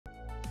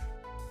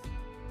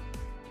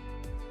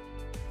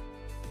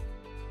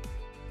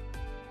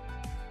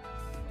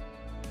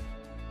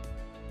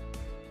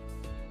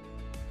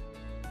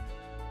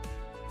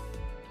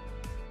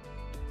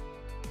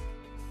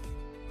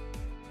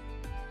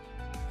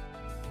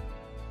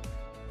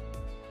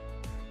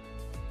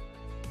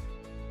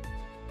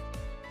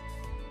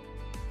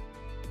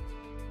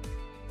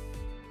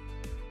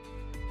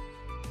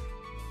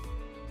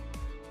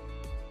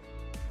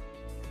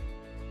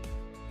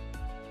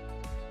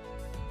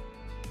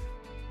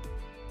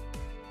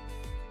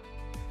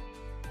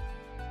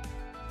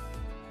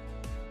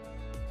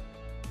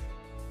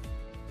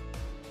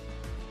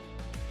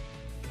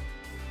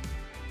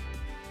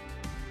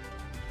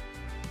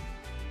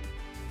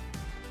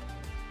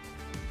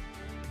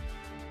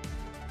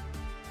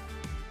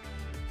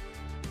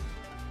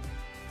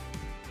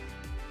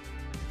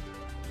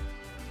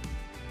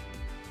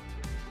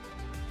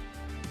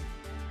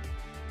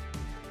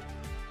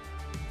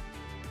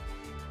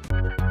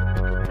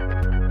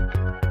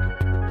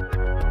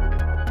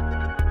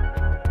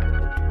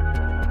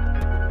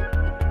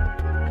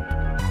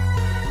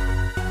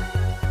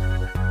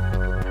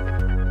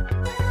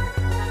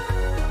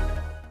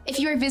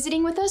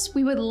visiting with us,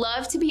 we would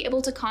love to be able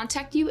to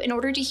contact you in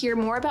order to hear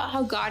more about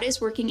how God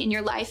is working in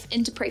your life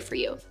and to pray for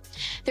you.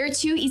 There are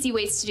 2 easy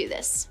ways to do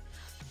this.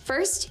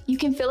 First, you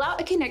can fill out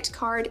a Connect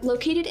card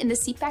located in the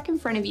seat back in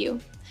front of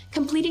you.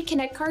 Completed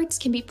Connect cards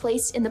can be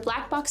placed in the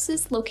black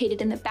boxes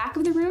located in the back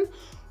of the room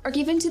or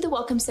given to the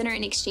Welcome Center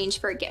in exchange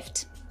for a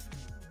gift.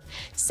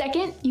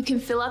 Second, you can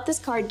fill out this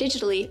card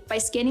digitally by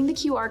scanning the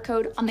QR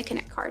code on the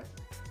Connect card.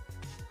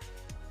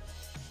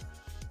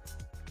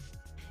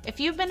 If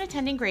you've been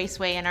attending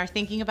Graceway and are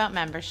thinking about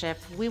membership,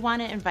 we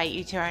want to invite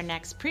you to our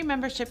next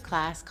pre-membership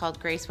class called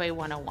Graceway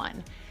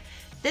 101.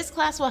 This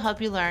class will help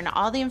you learn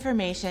all the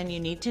information you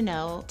need to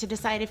know to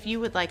decide if you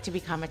would like to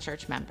become a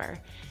church member.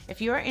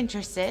 If you are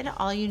interested,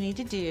 all you need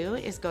to do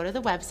is go to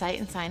the website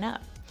and sign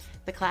up.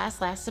 The class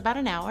lasts about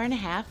an hour and a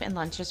half and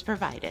lunch is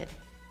provided.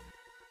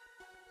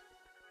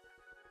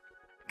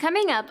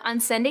 Coming up on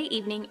Sunday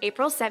evening,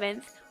 April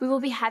 7th, we will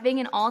be having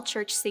an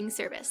all-church sing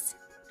service.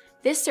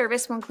 This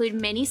service will include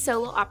many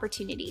solo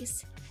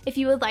opportunities. If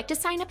you would like to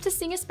sign up to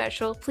sing a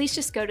special, please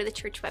just go to the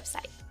church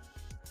website.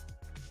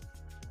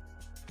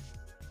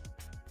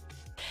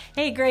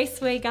 Hey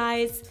Graceway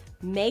guys,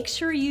 make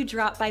sure you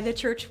drop by the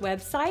church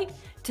website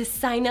to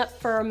sign up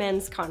for our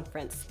men's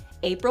conference,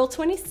 April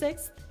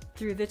 26th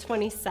through the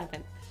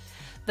 27th.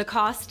 The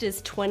cost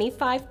is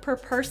 $25 per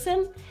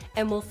person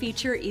and will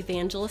feature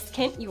Evangelist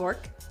Kent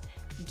York,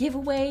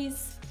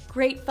 giveaways,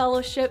 great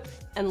fellowship,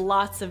 and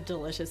lots of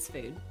delicious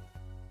food.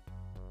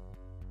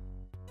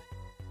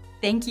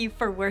 Thank you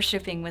for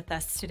worshiping with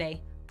us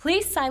today.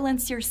 Please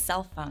silence your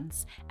cell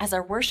phones as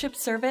our worship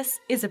service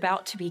is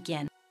about to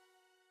begin.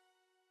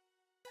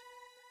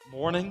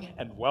 Morning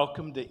and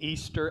welcome to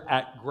Easter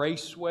at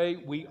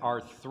Graceway. We are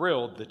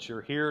thrilled that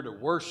you're here to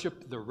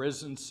worship the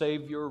risen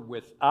Savior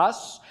with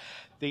us.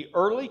 The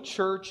early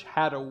church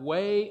had a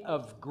way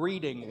of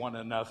greeting one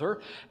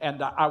another,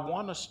 and I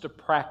want us to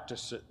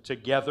practice it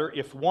together.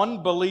 If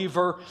one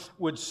believer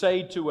would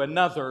say to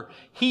another,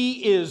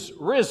 "He is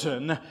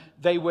risen,"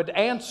 they would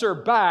answer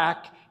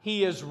back,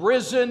 "He is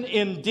risen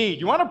indeed."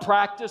 You want to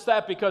practice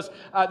that because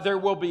there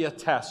will be a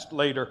test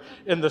later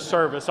in the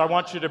service. I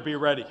want you to be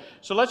ready.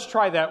 So let's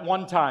try that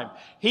one time.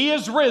 He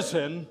is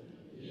risen.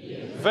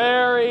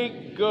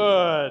 Very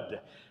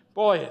good.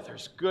 Boy,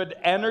 there's good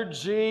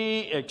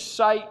energy,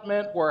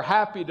 excitement. We're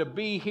happy to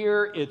be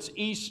here. It's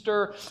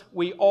Easter.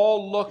 We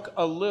all look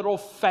a little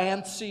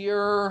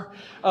fancier.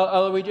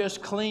 We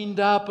just cleaned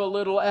up a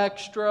little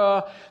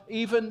extra.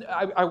 Even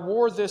I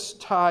wore this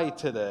tie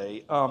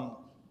today.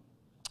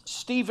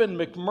 Stephen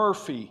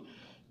McMurphy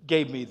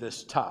gave me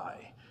this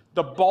tie,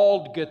 the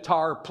bald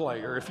guitar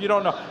player. If you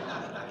don't know,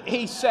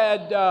 he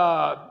said,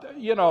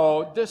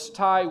 this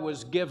tie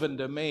was given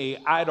to me.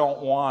 I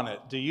don't want it.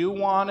 Do you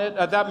want it?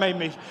 That made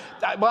me,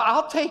 well,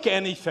 I'll take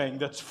anything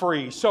that's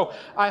free. So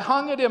I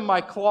hung it in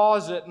my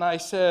closet and I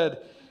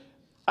said,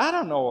 I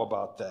don't know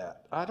about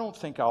that. I don't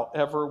think I'll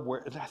ever wear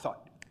it. I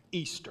thought,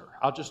 Easter.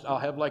 I'll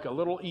have like a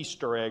little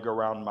Easter egg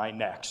around my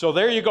neck. So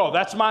there you go.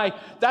 That's my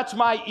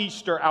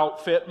Easter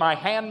outfit, my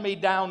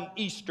hand-me-down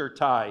Easter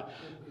tie.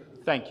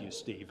 Thank you,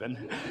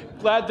 Stephen.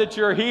 Glad that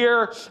you're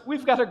here.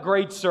 We've got a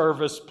great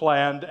service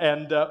planned,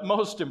 and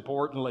most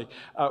importantly,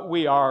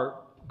 we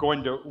are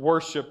going to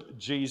worship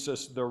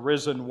Jesus, the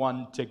risen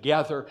one,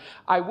 together.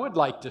 I would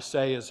like to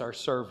say as our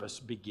service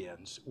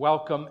begins,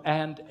 welcome,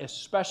 and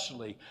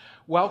especially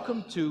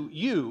welcome to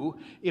you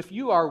if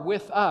you are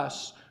with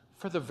us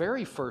for the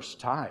very first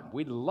time.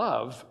 We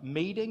love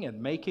meeting and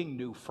making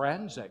new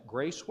friends at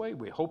Graceway.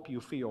 We hope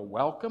you feel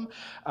welcome.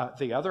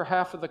 The other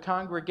half of the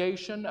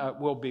congregation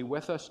will be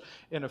with us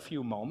in a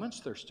few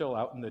moments. They're still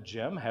out in the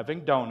gym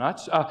having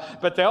donuts,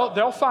 but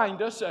they'll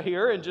find us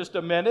here in just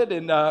a minute,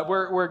 and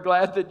we're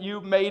glad that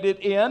you made it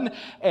in.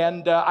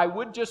 And I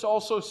would just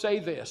also say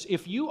this: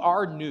 if you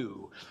are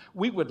new,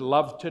 we would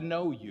love to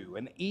know you.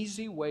 An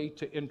easy way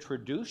to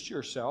introduce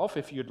yourself,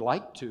 if you'd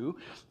like to,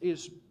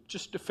 is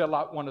just to fill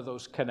out one of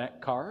those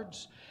Connect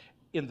cards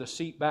in the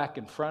seat back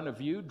in front of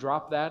you.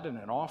 Drop that in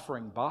an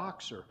offering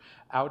box or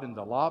out in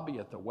the lobby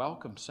at the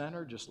Welcome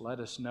Center. Just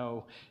let us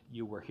know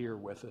you were here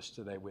with us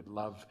today. We'd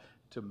love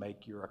to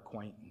make your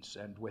acquaintance.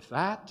 And with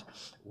that,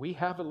 we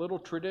have a little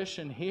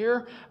tradition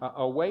here,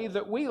 a way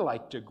that we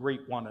like to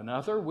greet one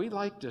another. We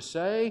like to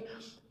say,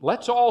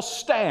 let's all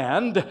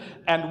stand,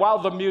 and while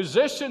the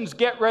musicians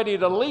get ready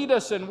to lead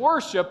us in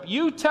worship,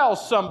 you tell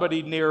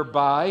somebody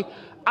nearby,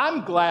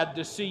 I'm glad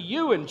to see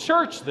you in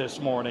church this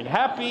morning.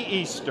 Happy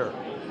Easter.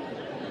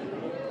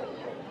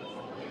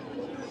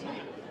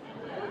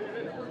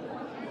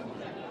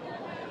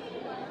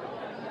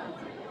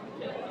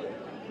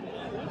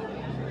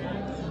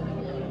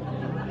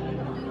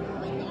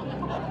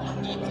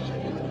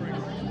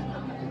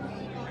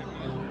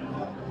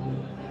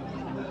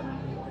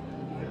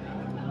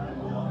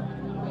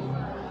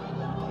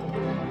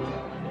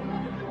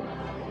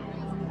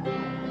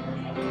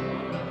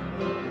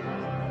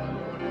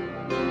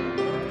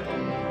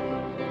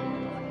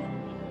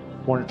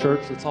 Morning, church.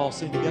 Let's all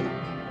sing together.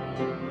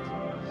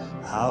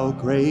 How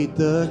great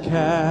the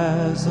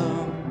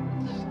chasm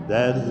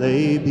that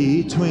lay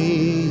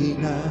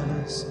between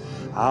us,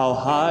 How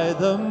high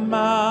the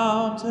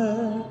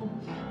mountain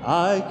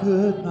I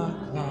could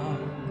not climb.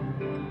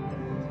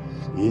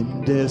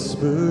 In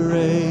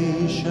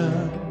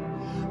desperation,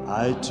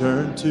 I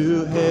turned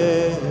to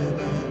heaven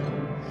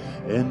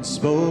and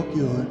spoke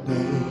your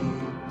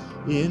name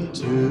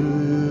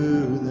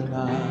into the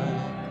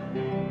night.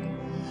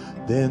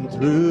 Then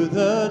through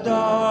the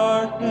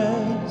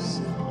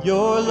darkness,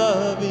 your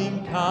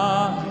loving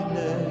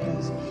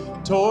kindness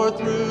tore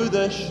through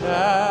the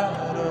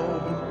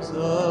shadows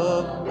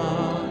of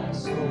my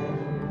soul.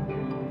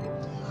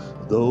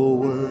 The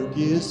work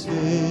is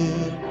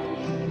finished,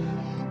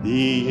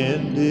 the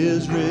end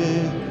is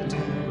written.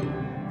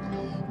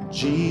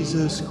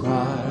 Jesus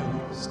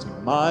Christ,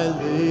 my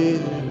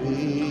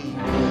living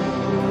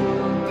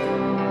hope.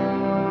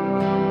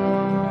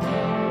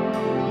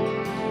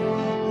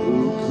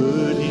 Who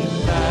could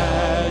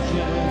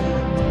imagine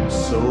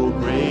so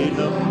great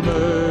a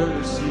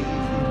mercy?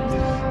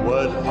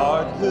 What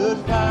heart could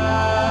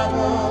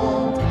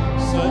fathom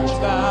such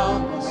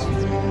boundless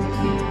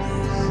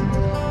grace?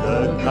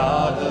 The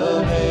God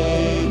of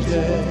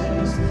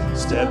ages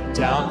stepped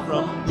down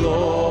from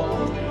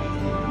glory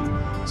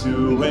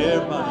to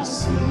wear my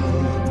sin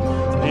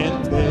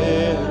and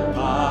bear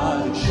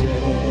my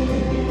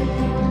shame.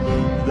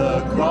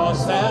 The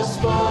cross has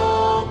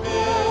spoken,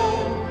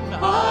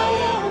 I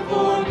am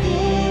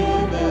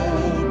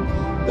forgiven.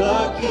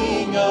 The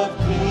King of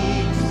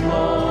Kings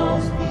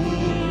calls me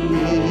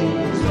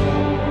his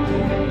own.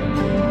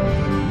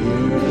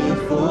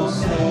 Beautiful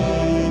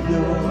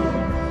Savior,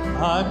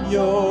 I'm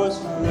yours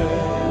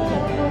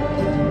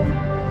forever.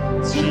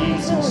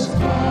 Jesus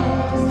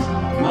Christ,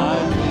 my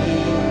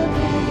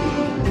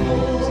living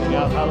hope. Sing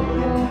out,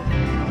 hallelujah.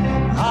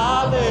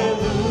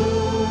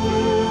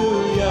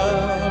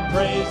 Hallelujah.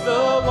 Praise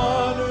the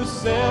one who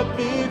set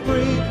me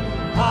free.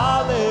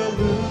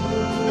 Hallelujah.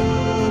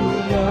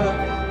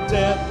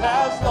 Death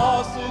has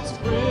lost its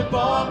grip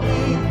on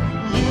me.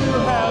 You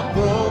have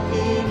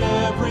broken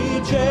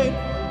every chain.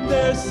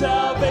 There's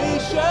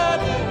salvation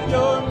in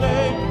your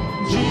name.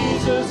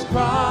 Jesus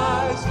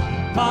Christ,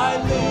 my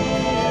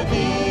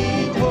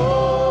living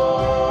hope.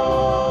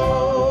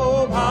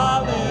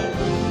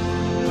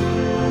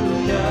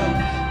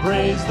 Hallelujah.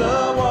 Praise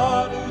the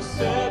one who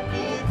set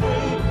me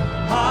free.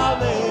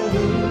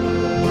 Hallelujah.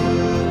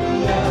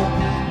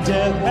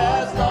 Death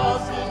has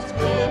lost its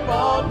grip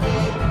on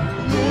me.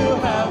 You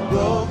have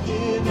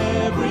broken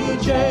every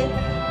chain.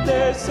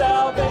 There's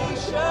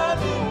salvation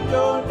in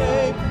your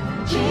name.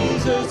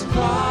 Jesus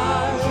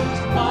Christ,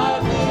 my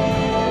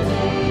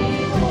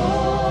living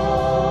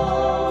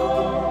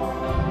hope.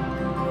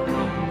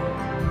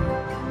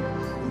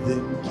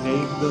 Then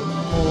came the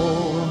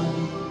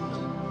morning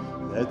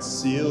that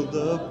sealed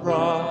the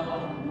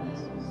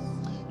promise.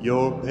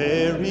 Your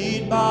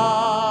buried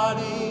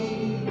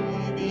body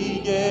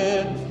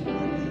began to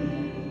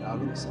breathe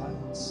out of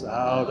silence,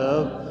 out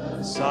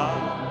of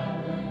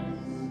silence.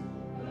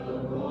 The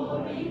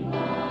roaring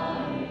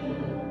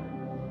lion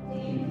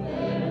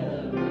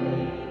declared the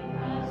grave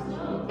has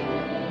no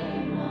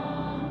claim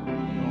on me.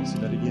 I'll say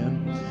that again.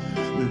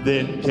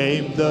 Then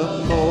came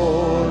the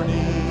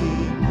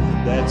morning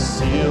that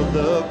sealed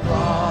the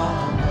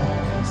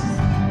promise.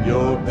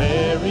 Your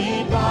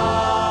buried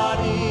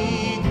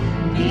body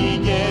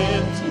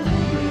began to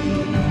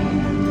breathe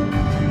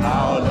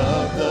out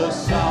of the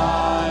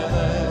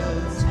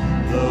silence.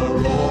 The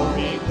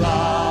roaring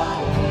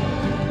lion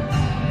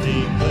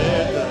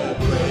declared the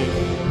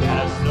grave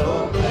has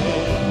no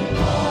claim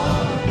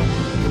on me.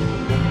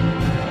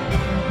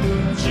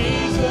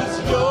 Jesus,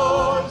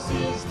 yours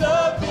is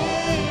the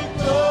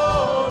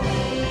victory.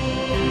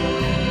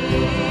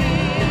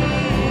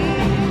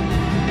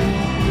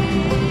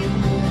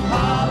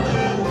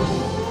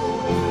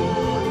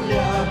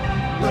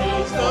 Hallelujah.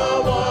 Praise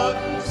the one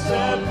who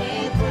set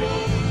me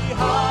free.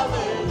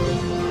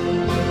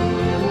 Hallelujah.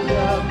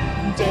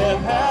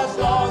 Death has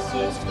lost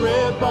its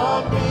grip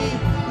on me.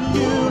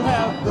 You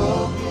have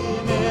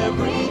broken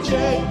every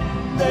chain.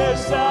 There's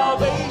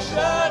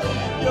salvation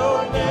in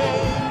your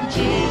name.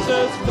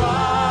 Jesus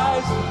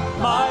Christ,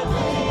 my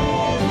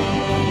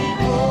living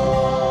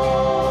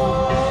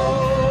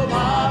hope.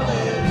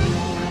 Hallelujah.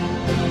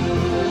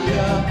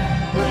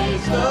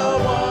 Praise the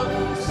one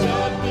who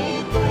set me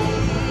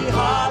free.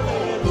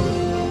 Hallelujah.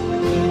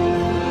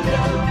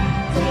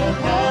 Death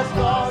has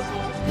lost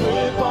its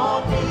grip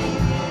on me.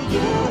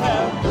 You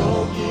have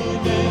broken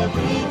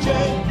every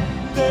chain.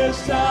 There's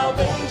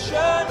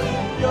salvation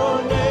in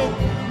your name.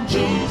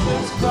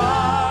 Jesus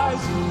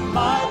Christ,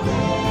 my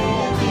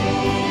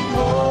living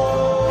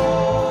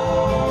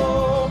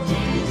hope.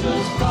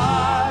 Jesus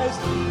Christ,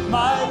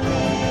 my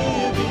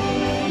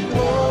living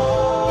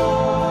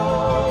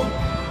hope.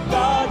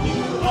 God,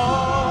 you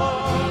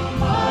are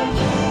my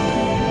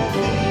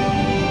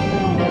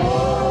living hope.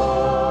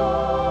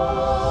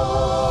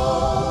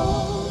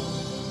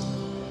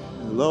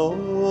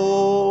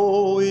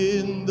 Low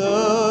in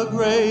the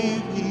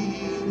grave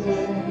he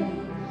lay,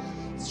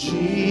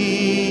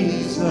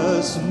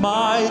 Jesus,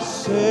 my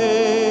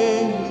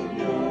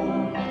Savior,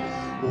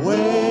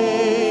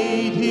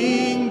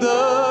 waiting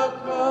the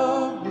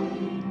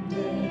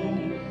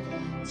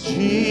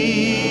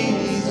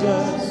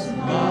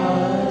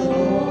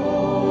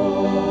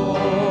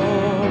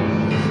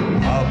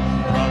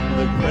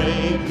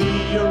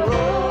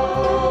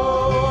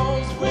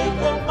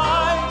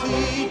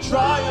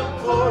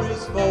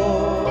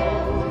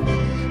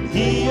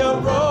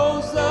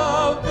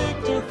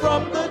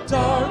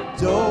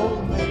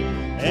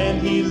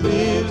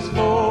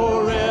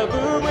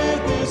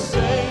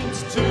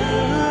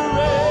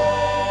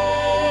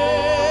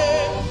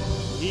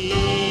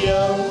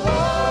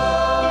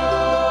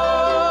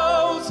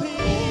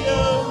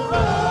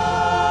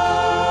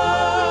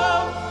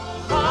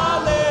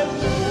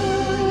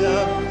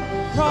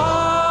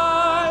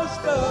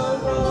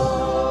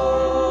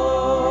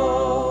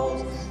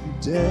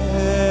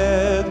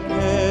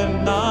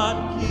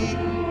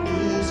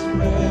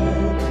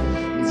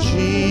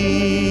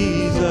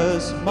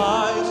Jesus,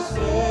 my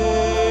Savior,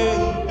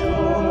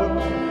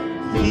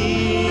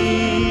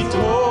 He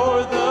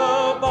tore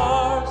the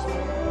bars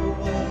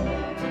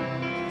away.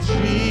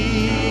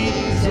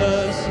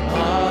 Jesus,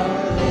 my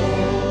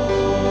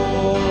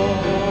Lord.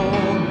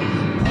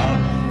 Up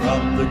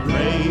from the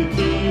grave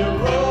He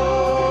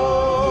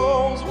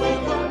arose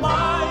with a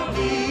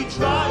mighty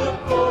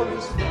triumph for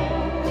His foe.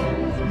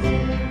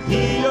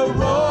 He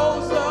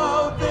arose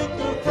a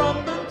victor from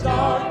the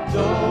dark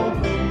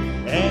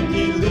domain, and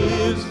He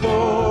lives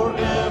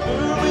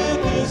forever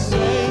with His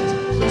saints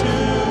to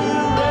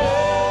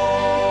reign.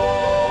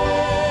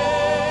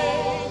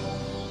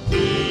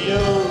 He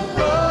arose,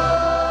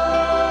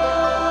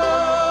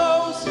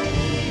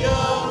 He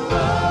arose.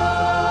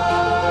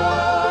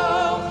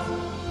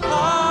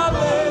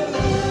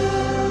 Hallelujah,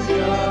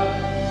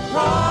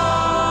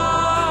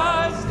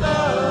 Christ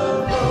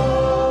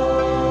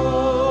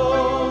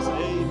arose.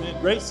 Amen.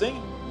 Great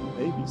singing. You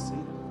may be seated.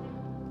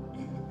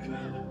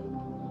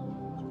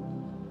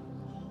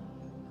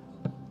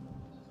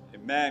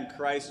 Amen.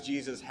 Christ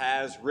Jesus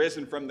has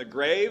risen from the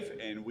grave,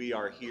 and we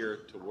are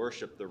here to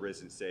worship the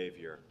risen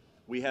Savior.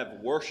 We have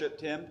worshiped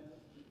Him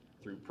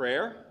through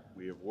prayer.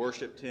 We have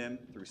worshiped Him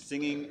through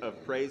singing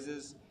of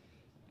praises.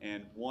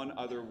 And one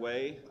other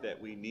way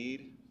that we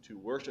need to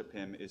worship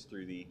Him is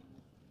through the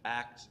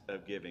act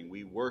of giving.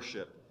 We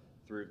worship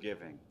through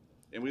giving.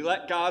 And we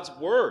let God's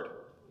Word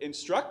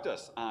instruct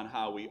us on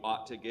how we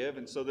ought to give.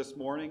 And so this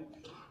morning,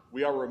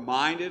 we are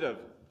reminded of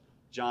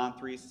John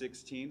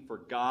 3:16, for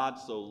God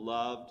so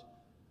loved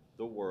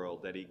the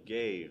world that He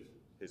gave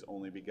His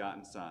only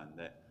begotten Son,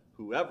 that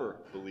whoever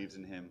believes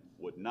in Him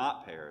would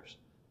not perish,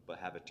 but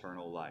have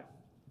eternal life.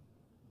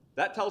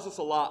 That tells us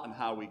a lot on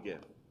how we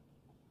give.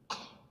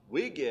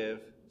 We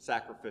give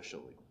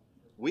sacrificially.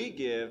 We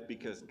give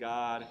because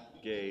God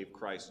gave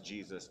Christ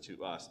Jesus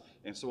to us.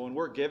 And so when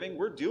we're giving,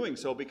 we're doing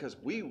so because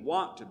we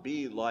want to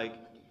be like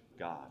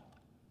God.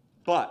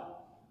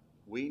 But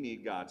we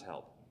need God's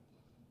help.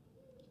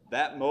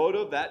 That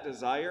motive, that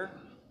desire,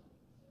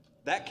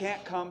 that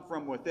can't come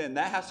from within.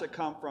 That has to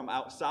come from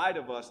outside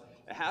of us.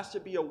 It has to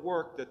be a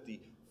work that the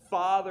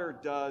Father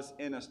does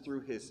in us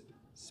through His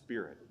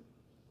Spirit.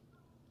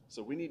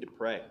 So we need to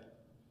pray.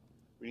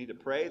 We need to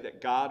pray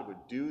that God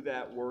would do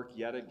that work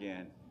yet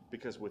again,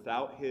 because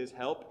without His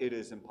help, it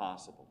is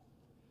impossible.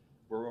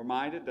 We're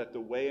reminded that the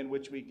way in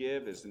which we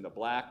give is in the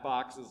black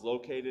boxes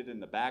located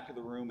in the back of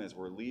the room as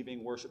we're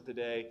leaving worship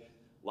today.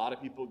 A lot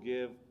of people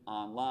give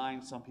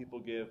online. Some people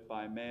give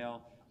by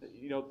mail.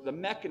 You know, the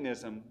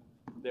mechanism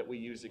that we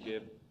use to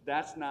give,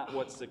 that's not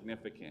what's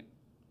significant.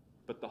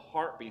 But the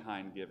heart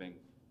behind giving,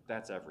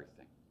 that's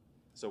everything.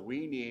 So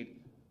we need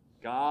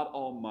God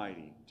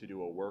Almighty to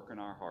do a work in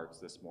our hearts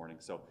this morning.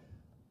 So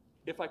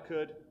if I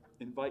could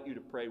invite you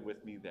to pray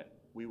with me that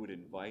we would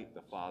invite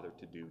the Father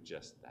to do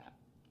just that.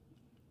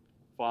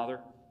 Father,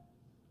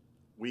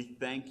 we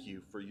thank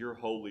You for Your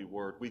holy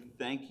word. We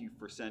thank You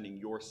for sending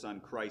Your Son,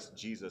 Christ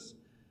Jesus,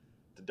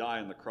 to die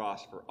on the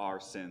cross for our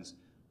sins.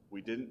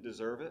 We didn't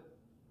deserve it,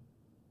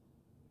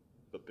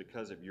 but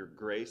because of Your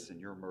grace and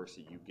Your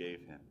mercy, You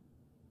gave Him.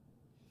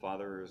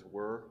 Father, as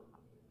we're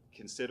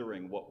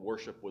considering what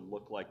worship would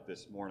look like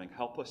this morning,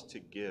 help us to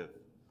give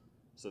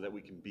so that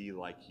we can be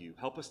like You.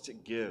 Help us to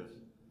give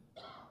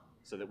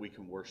so that we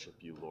can worship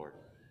You, Lord.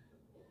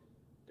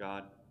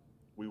 God,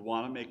 we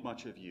want to make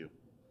much of You.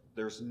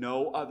 There's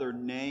no other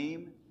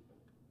name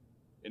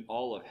in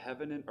all of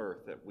heaven and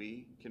earth that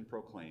we can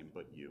proclaim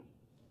but You.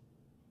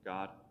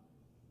 God,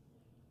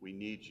 we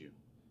need You.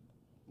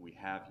 We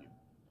have You.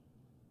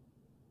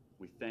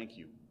 We thank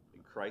You.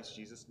 In Christ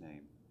Jesus'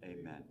 name,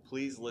 amen.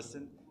 Please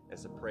listen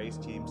as the praise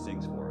team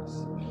sings for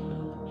us.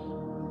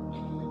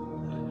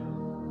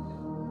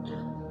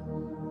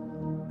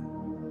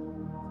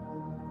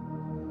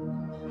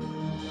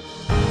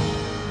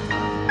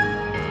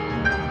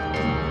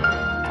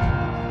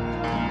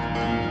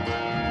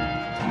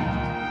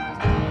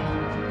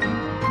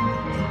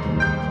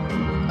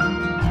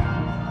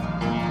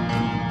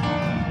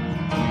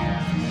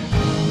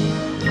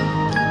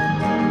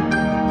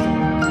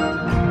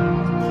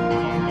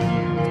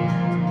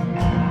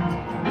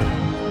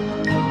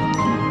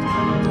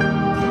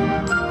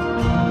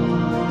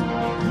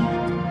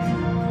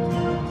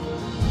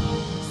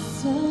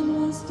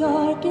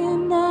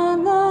 Darkened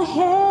and the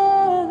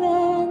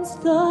heavens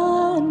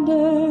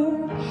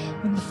thundered,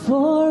 and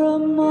for a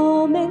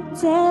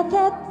moment death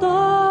had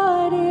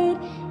thought it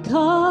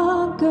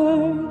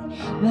conquered.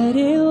 But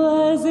it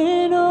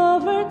wasn't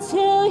over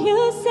till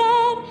You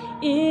said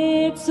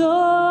it's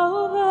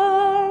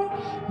over.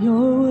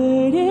 Your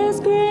word is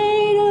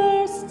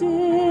greater still.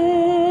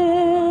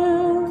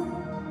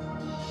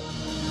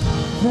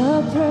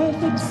 The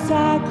perfect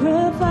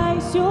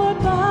sacrifice, Your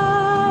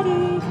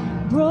body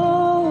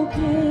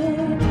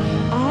broken,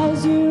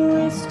 as You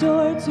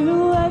restored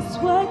to us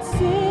what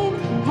sin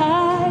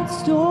had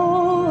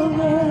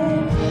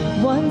stolen.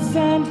 Once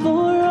and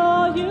for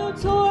all You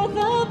tore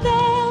the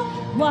veil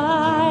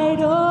wide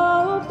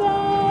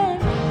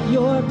open.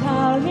 Your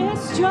power is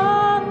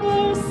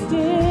stronger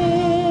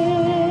still.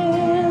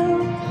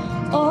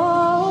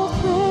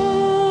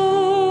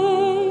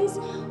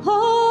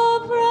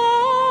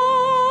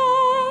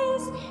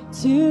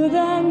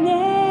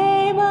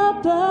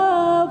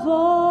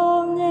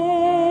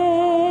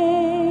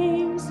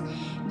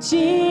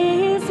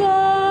 Jesus,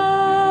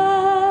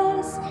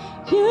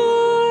 you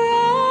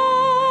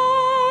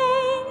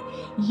reign.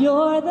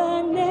 You're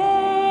the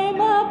name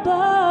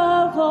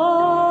above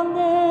all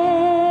names.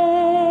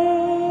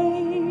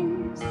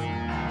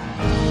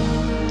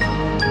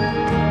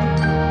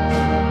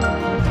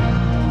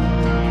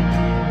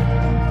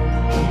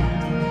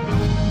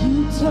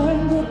 You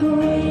turn the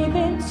grave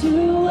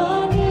into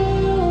a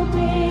new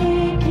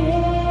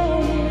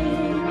beginning.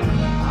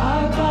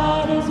 Our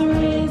God is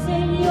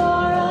risen. You're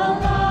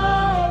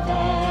alive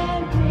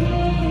and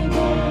breathing.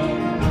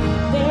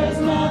 There's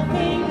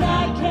nothing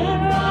that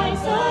can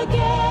rise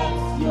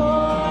against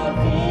your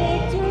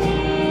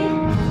victory.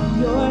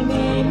 Your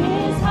name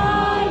is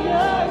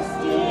higher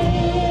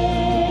still.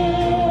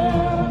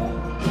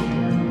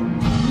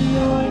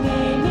 Your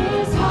name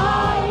is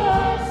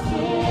higher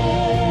still.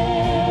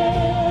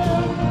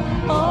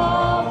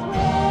 All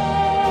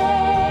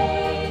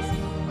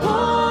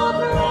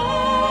praise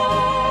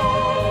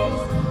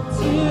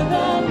to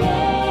the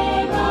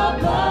name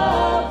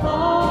above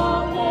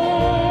all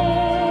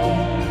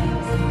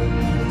names.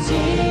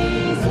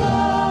 Jesus,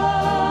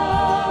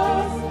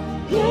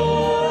 you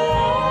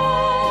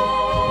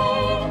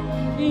reign.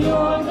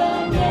 You're the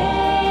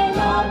name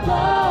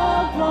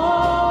above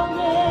all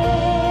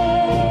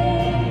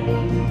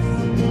names.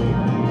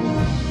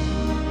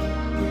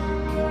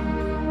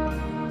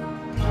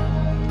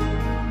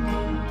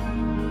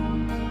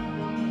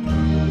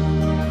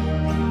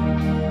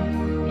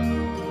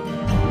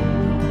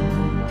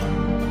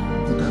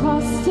 The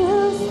cross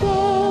still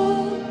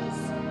stands,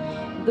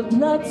 the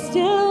blood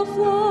still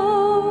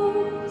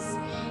flows,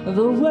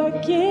 the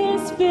work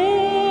is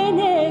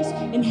finished,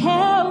 and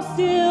hell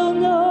still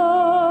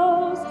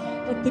knows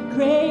that the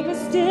grave is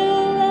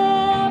still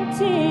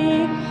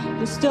empty,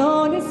 the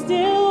stone is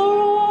still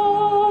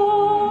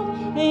rolled,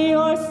 and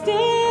you're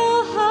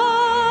still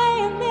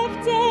high and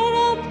lifted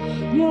up,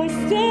 you're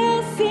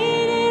still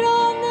seated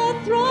on the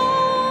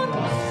throne. The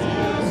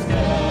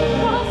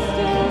cross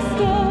still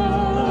stands,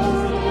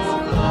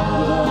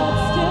 blood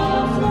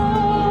still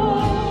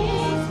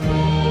flows,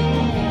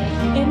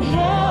 and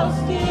hell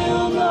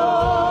still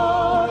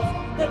knows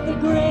that the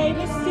grave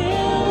is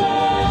still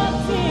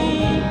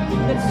empty,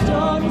 that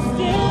stone is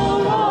still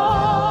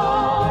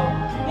rolled,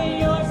 and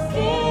you're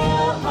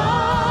still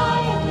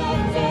high and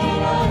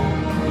lifted up,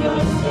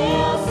 you're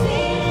still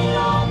seated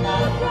on the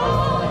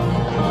throne.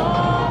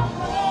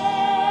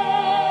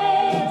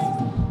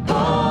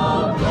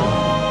 All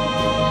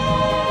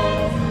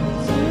praise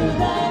to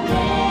the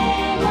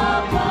name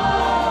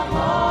above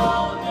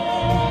all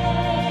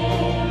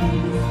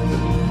names.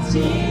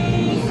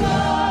 Jesus,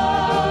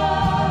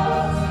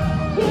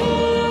 you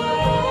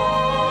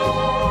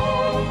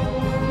reign.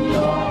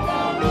 You're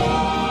the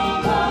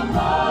name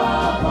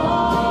above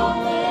all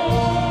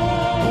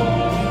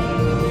names.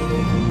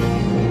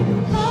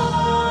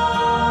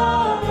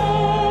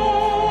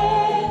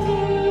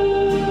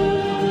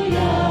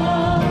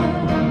 Hallelujah.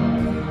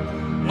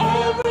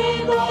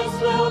 Every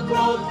voice will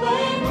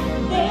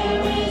proclaim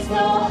there is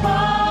no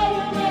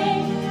higher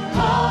name.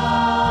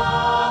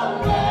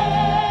 Hallelujah.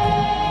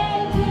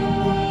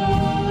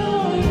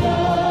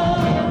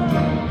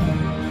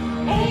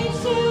 Age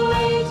to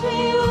age we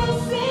will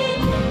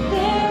sing,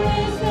 there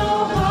is no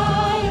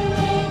higher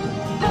name.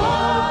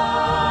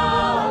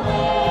 Hallelujah.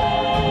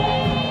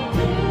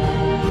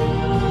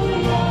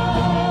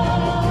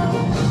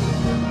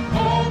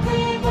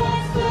 Every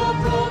voice will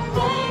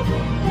proclaim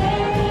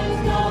there is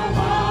no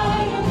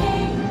higher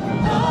name.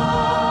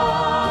 Hallelujah.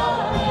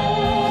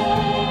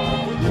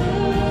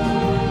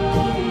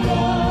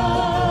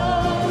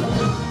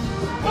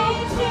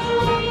 Age to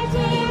age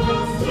we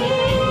will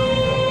sing.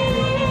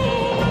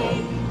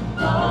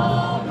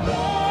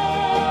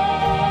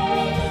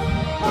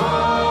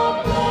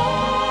 All praise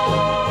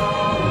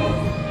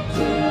to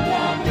the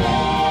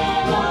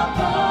name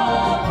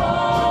above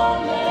all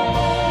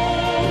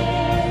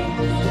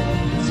names.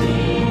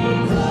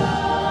 Jesus,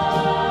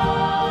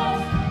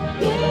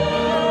 you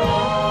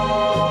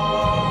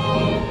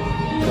reign.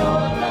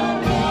 You're the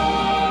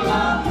name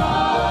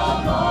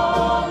above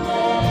all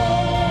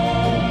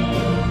names.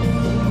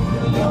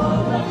 You're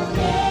the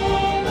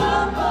name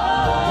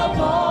above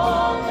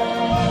all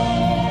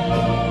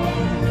names.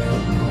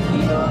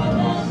 You're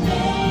the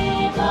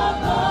name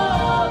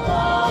above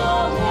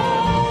all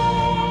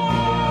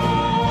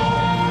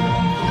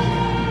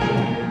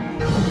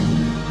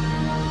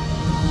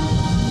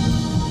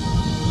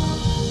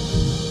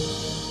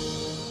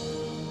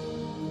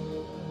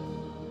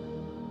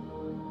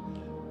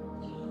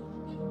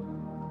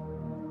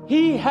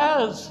He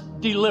has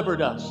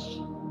delivered us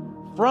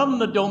from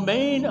the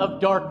domain of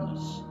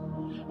darkness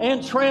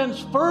and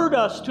transferred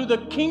us to the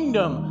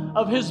kingdom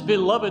of his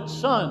beloved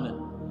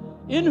Son,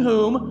 in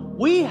whom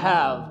we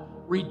have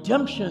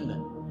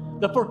redemption,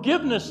 the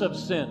forgiveness of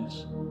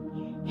sins.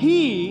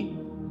 He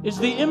is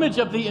the image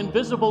of the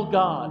invisible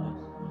God,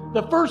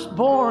 the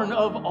firstborn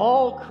of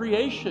all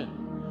creation,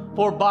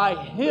 for by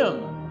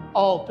him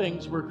all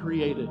things were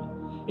created,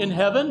 in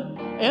heaven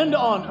and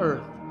on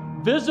earth,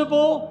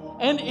 visible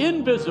and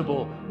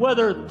invisible,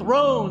 whether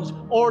thrones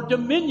or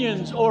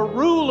dominions or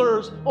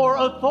rulers or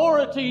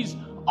authorities.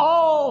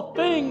 All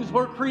things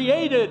were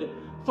created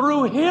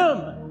through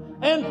him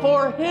and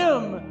for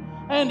him,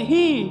 and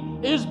he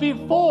is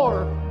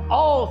before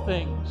all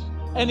things.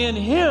 And in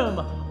him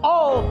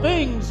all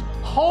things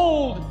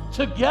hold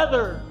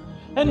together.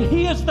 And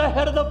he is the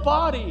head of the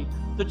body,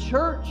 the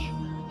church.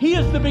 He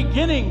is the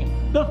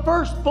beginning, the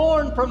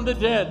firstborn from the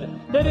dead,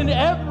 that in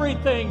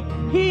everything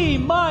he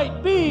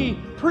might be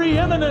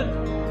preeminent.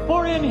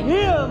 For in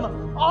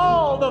him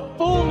all the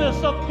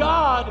fullness of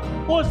God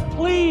was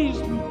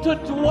pleased to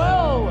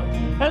dwell,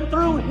 and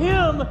through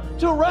him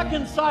to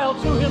reconcile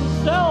to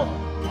himself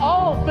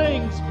all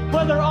things,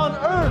 whether on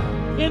earth,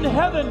 in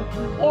heaven,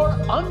 or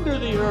under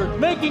the earth,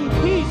 making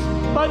peace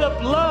by the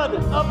blood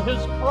of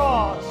his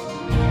cross.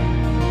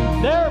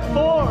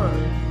 Therefore,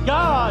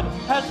 God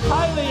has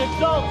highly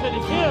exalted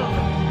him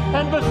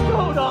and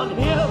bestowed on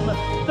him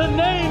the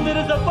name that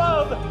is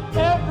above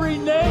every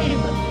name,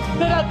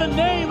 that at the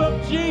name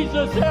of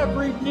Jesus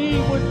every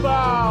knee would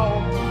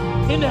bow,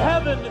 in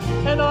heaven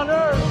and on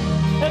earth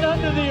and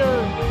under the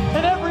earth,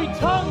 and every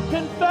tongue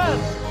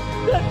confess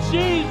that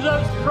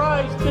Jesus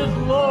Christ is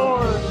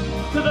Lord,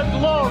 to the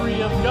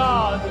glory of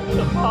God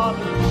the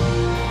Father.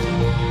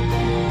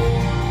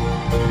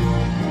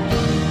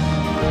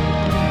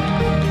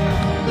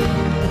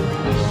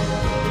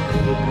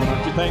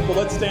 Aren't you thankful?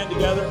 Let's stand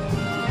together.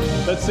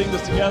 Let's sing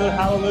this together.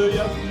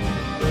 Hallelujah.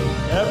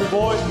 Every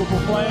voice will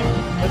proclaim.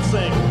 Let's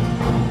sing.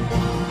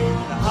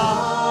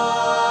 Hallelujah.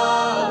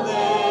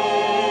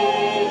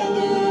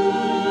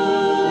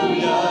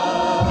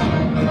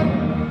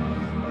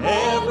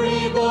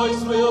 Every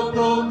voice will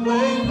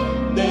proclaim.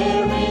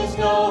 There is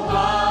no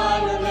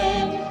higher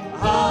name.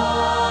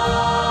 Hallelujah.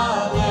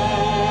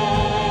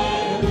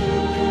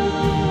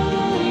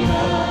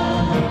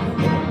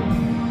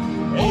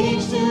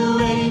 Age to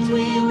age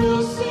we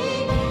will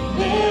sing.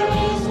 There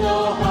is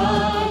no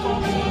higher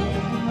name.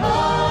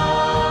 Hallelujah.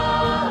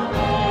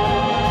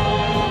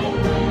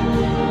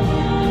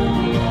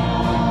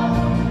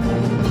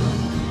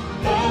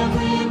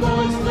 Every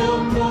voice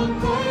will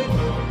proclaim.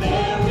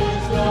 There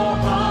is no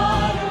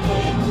higher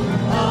name.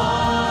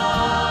 Hallelujah.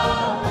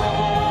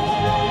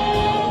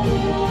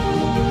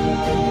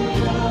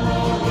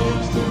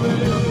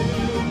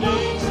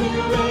 Age to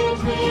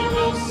age we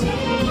will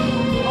sing.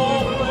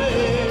 All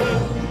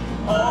praise,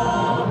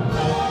 all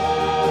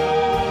praise,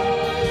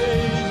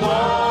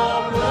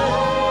 all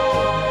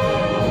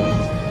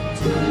praise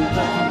to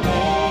the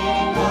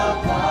name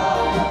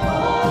above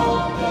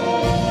all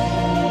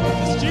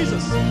names. It's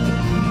Jesus.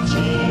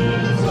 Jesus,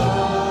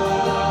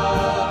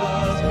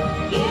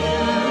 you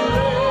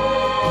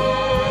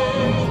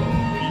reign.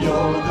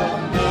 You're the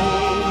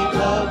name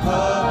above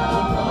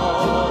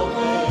all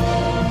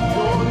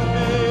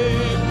names.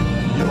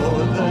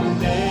 You're the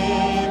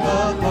name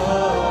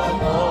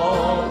above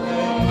all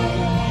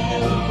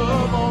names.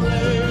 Above all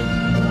names.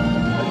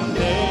 The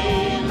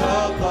name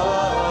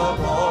above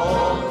all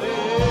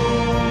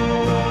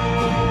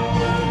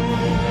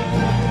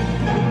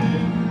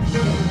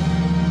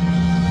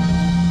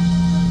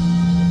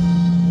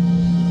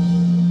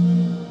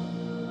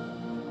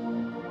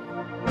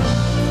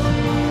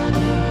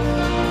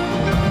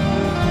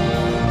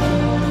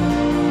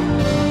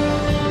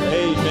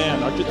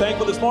Amen. Aren't you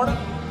thankful this morning?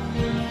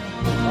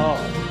 Oh,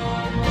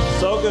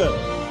 so good.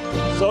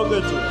 So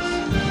good to us.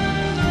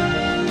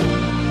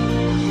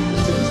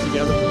 Let's sing this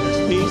together.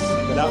 There's peace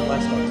that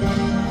outlasts darkness.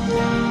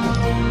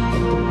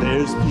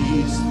 There's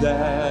peace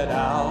that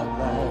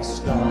outlasts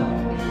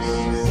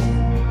darkness.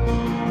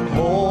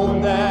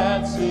 Hope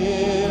that's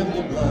in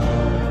the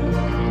blood.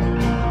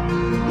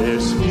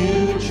 There's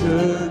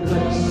future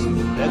bliss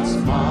that's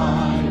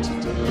mine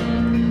today.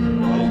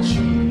 That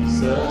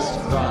Jesus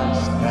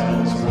Christ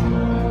has won.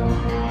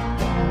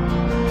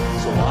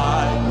 So I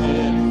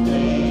can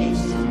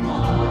face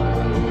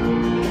tomorrow,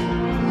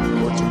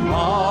 for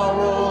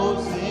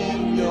tomorrow's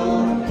in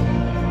your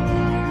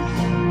hands.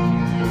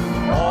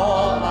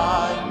 All I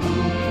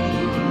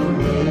need you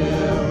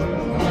will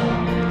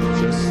provide,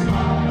 just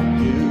like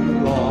you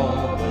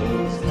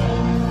always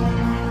have.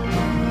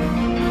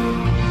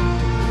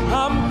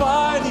 I'm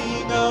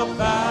fighting a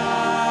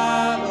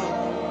battle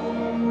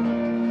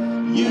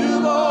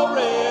you've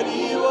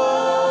already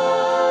won.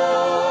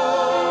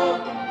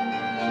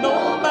 No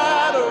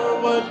matter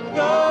what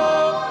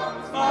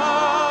comes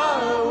my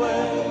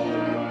way,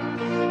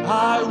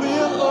 I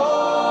will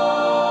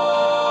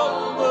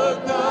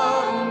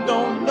overcome.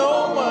 Don't know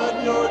what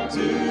you're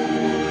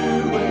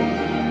doing,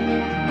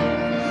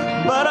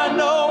 but I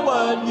know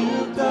what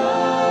you've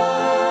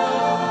done.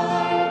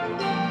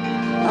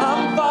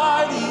 I'm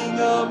fighting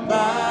a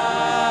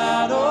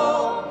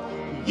battle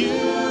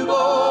you've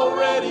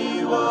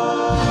already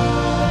won.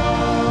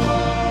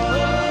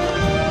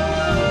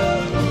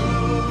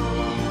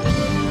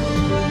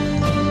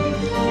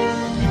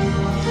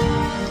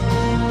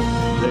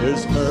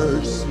 There's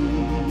mercy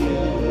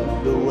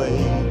in the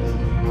waiting,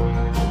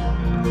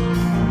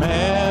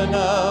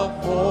 manna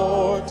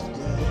for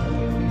today.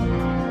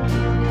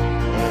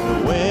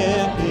 And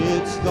when it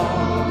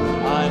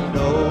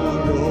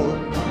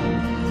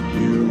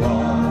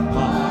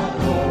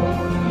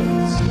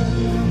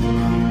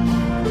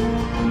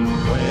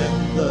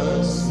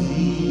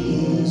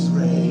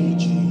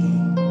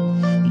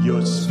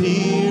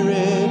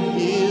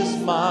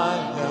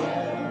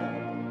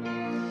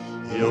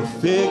He'll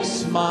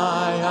fix my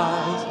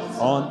eyes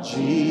on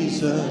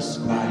Jesus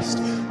Christ.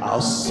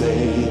 I'll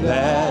say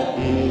that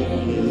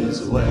it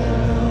is well.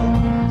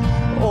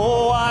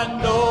 Oh, I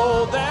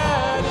know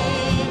that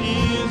it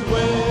is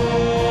well.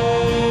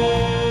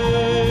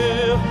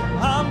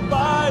 I'm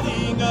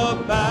fighting a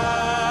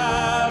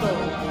battle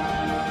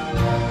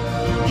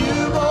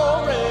you've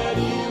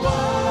already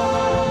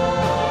won.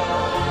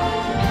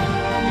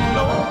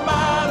 No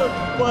matter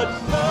what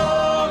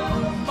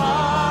comes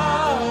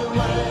my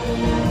way,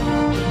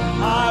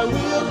 I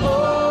will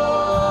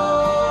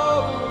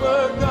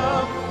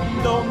overcome.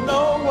 Don't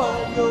know what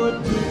you're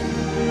doing,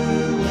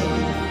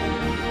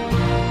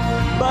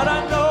 but I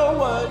know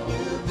what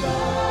you've done.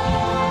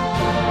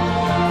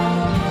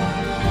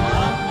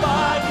 I'm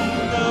fighting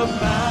the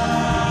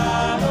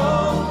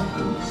battle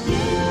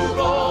you've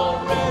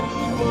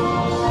already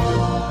won.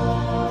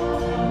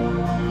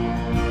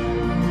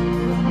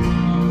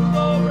 You've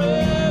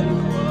already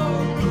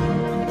won.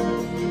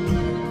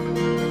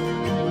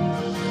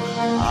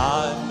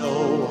 I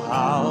know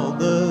how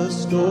the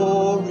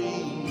story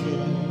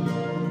ends.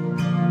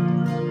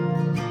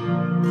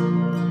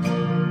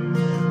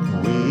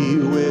 We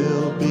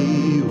will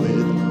be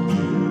with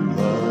you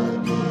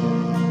again.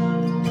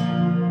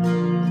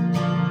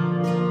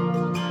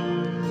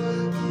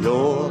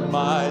 You're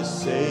my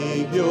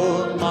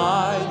Savior,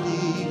 my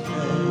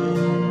defense.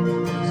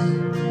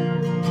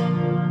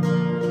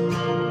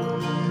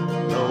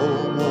 No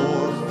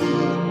more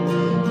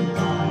fearing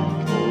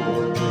life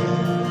or death.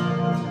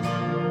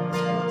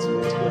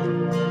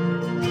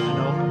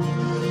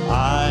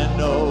 I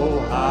know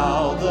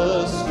how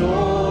the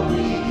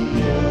story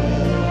ends.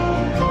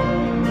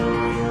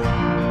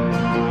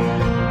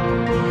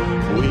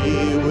 We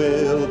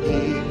will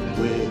be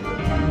with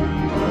you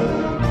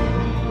again.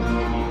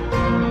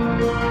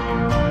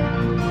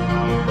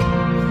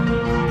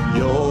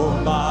 You're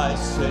my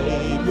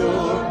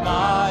Savior,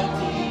 my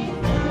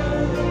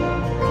defense.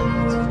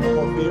 No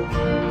more fear.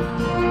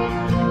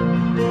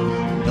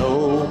 No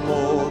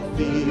more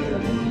fear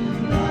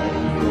in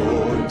life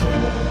or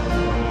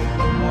death.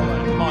 All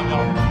right, come on,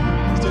 y'all.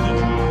 Let's do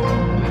this.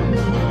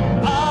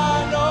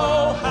 I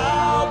know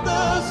how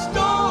the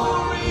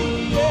story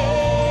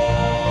ends.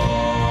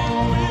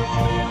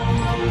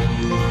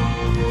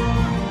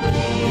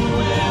 We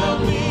will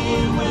be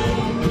with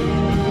you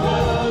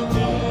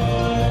again.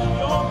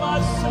 You're my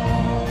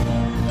Savior.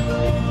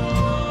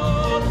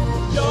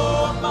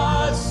 You're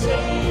my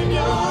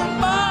Savior,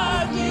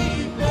 my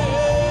defense.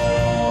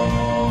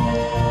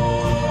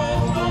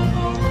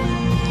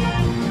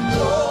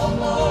 No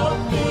more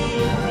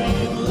fear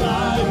in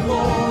life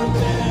or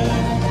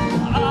death.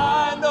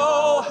 I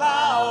know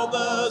how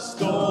the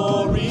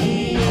story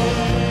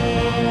ends.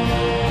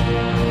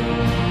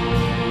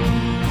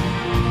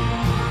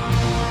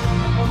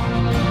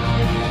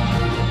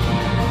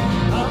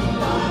 I'm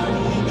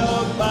fighting a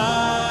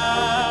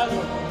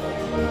battle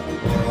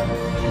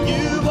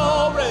you've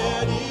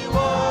already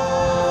won.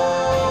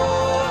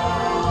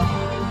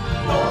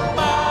 No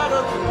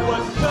matter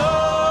what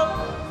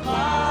comes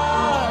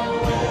my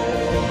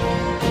way,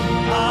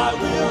 I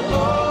will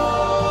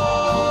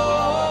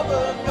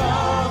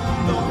overcome.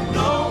 Don't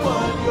know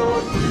what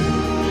you're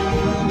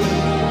doing,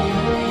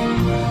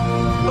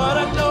 but I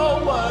know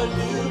what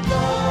you've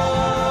done.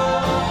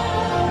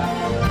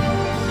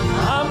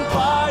 I'm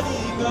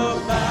fighting a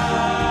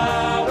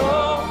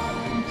battle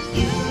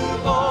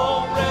you've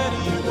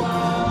already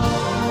won.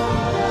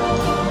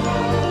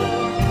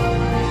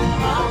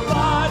 I'm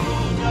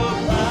fighting a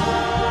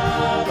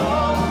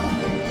battle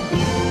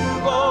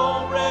you've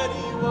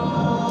already won.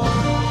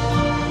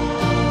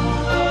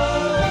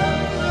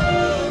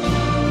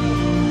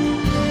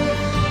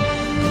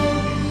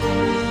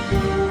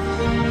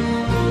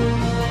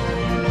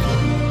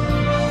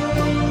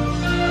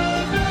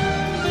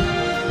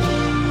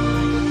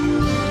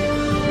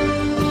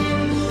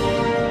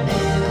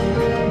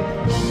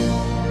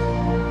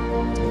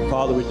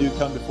 Father, we do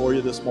come before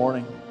you this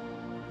morning,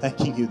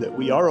 thanking you that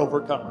we are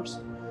overcomers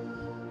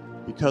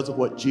because of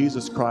what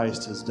Jesus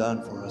Christ has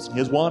done for us. He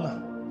has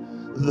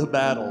won the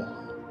battle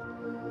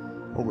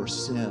over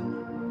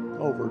sin,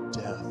 over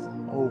death,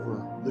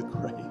 over the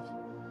grave.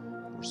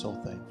 We're so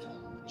thankful.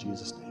 In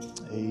Jesus' name,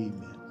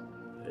 amen.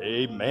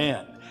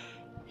 Amen.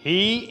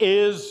 He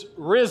is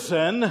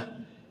risen.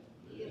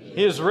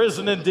 He is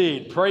risen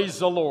indeed. Praise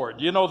the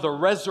Lord. You know, the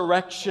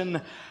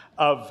resurrection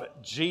of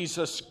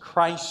Jesus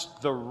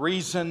Christ, the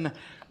reason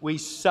we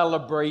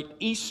celebrate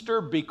Easter,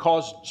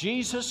 because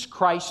Jesus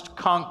Christ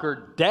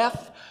conquered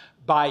death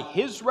by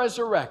his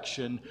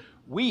resurrection.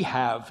 We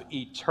have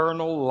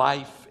eternal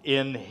life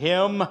in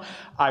him.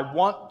 I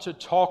want to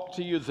talk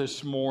to you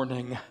this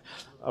morning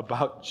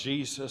about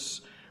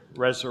Jesus'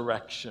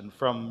 resurrection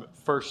from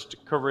 1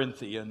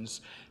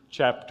 Corinthians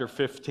chapter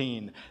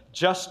 15.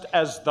 Just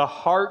as the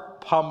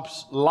heart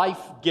pumps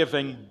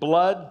life-giving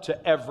blood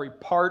to every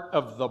part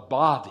of the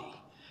body,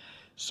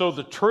 so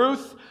the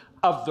truth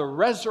of the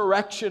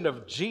resurrection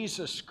of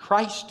Jesus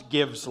Christ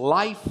gives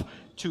life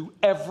to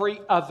every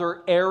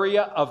other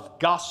area of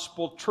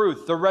gospel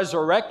truth. The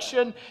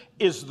resurrection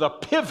is the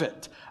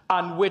pivot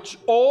on which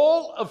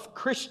all of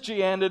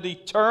Christianity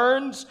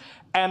turns,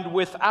 and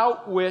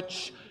without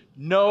which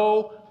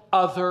no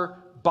other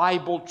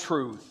Bible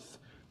truth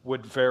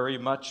would very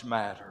much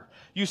matter.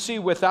 You see,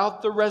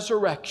 without the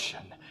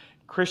resurrection,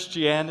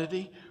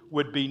 Christianity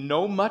would be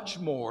no much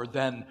more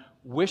than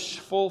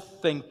wishful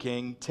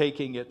thinking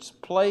taking its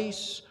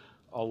place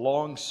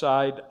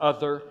alongside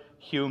other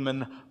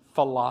human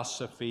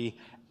philosophy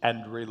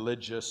and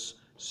religious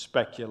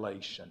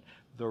speculation.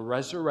 The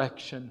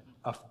resurrection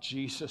of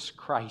Jesus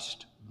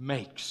Christ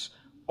makes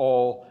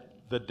all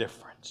the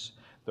difference.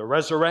 The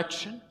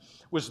resurrection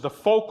was the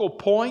focal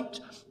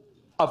point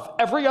of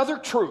every other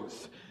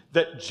truth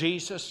that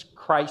Jesus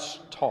Christ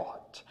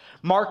taught.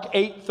 Mark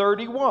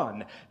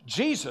 8:31,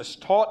 Jesus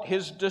taught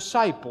his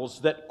disciples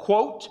that,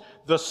 quote,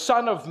 the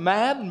Son of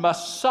Man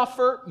must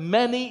suffer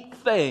many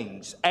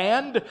things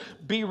and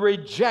be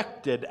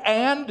rejected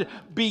and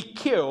be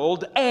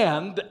killed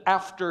and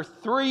after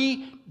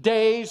 3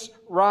 days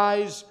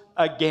rise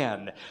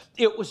again.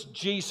 It was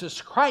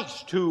Jesus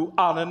Christ who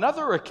on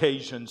another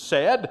occasion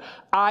said,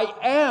 I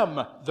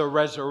am the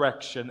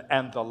resurrection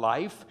and the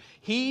life.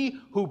 He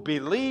who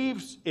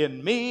believes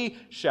in me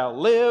shall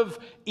live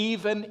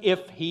even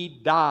if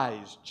he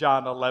dies.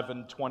 John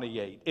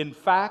 11:28. In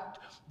fact,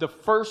 the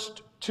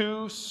first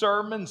 2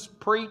 sermons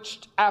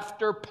preached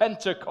after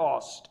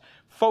Pentecost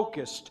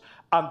focused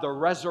on the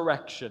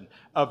resurrection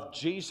of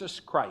Jesus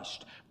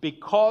Christ.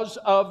 Because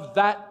of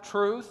that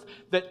truth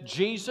that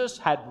Jesus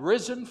had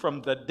risen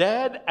from the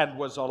dead and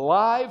was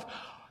alive,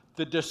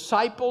 the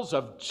disciples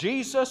of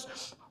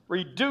Jesus,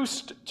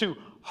 reduced to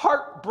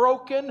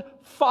heartbroken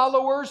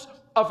followers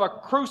of a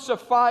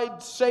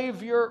crucified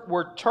Savior,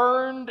 were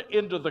turned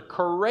into the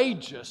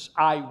courageous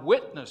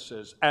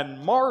eyewitnesses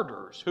and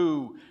martyrs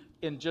who,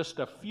 in just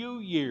a few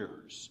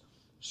years,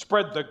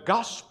 spread the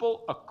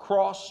gospel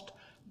across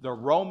the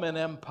Roman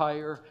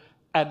Empire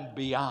and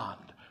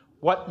beyond.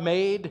 What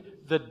made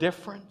the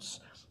difference?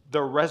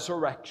 The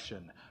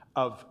resurrection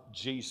of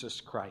Jesus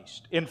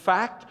Christ. In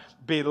fact,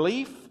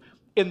 belief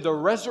in the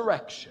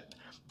resurrection,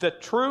 the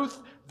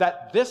truth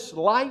that this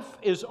life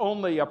is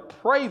only a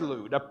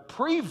prelude, a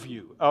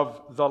preview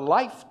of the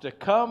life to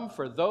come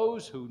for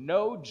those who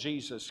know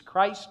Jesus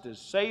Christ as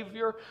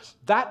Savior,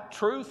 that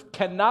truth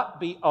cannot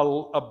be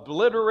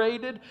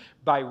obliterated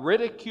by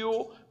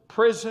ridicule,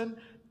 prison,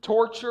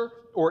 torture,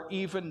 or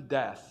even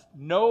death.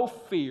 No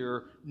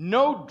fear,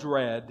 no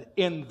dread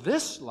in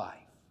this life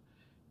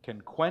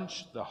can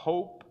quench the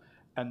hope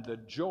and the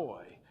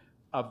joy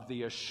of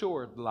the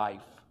assured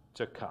life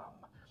to come.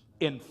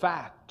 In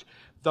fact,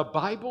 the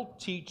Bible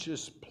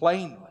teaches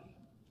plainly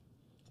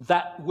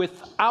that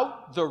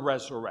without the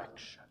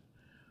resurrection,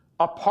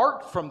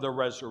 apart from the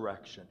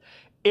resurrection,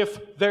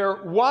 if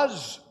there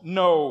was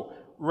no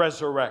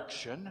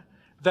resurrection,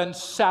 then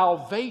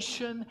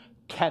salvation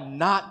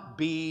cannot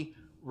be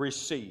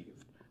received.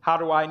 How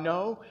do I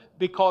know?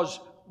 Because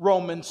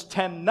Romans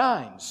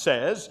 10:9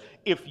 says,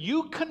 if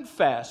you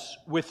confess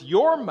with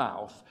your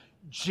mouth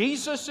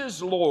Jesus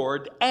is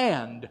Lord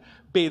and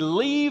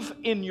believe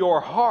in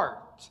your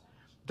heart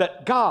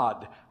that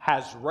God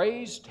has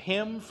raised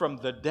him from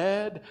the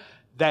dead,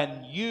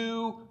 then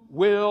you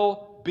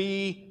will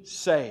be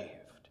saved.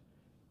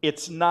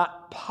 It's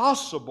not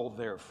possible,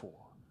 therefore,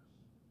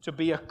 to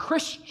be a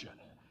Christian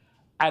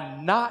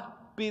and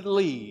not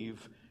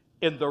believe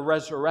in the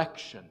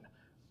resurrection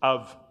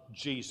of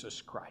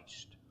Jesus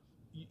Christ.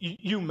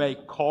 You may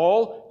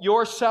call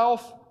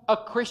yourself a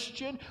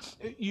Christian.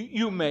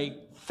 You may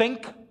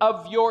think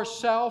of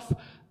yourself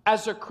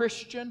as a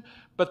Christian,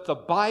 but the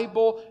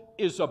Bible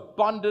is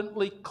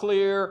abundantly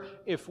clear.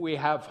 If we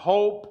have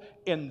hope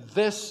in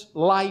this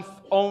life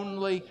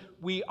only,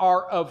 we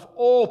are of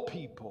all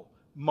people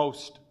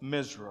most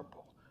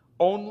miserable.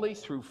 Only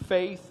through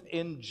faith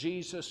in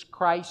Jesus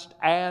Christ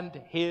and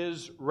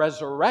his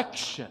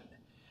resurrection.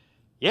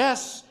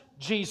 Yes,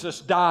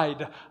 Jesus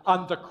died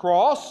on the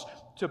cross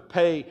to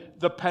pay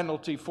the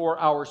penalty for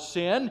our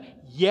sin.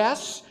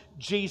 Yes,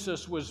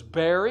 Jesus was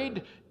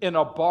buried in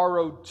a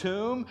borrowed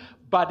tomb,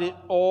 but it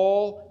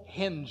all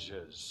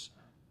hinges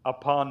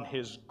upon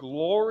his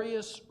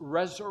glorious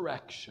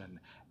resurrection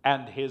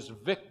and his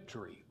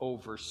victory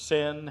over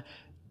sin,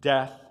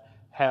 death,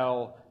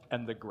 hell,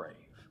 and the grave.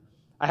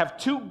 I have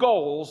 2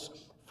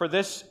 goals for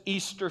this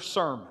Easter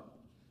sermon.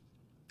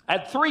 I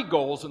had 3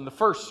 goals in the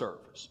first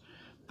service.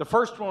 The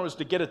first one was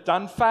to get it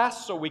done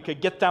fast so we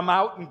could get them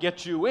out and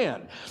get you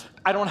in.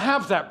 I don't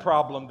have that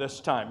problem this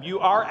time. You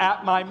are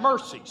at my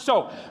mercy.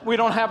 So we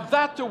don't have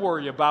that to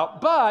worry about.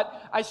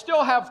 But I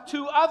still have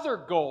 2 other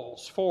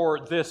goals for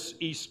this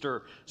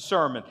Easter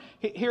sermon.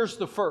 Here's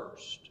the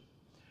first.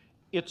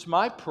 It's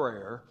my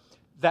prayer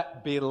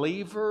that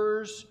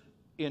believers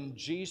in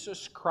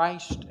Jesus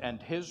Christ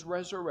and his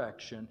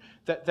resurrection,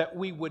 that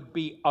we would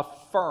be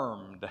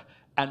affirmed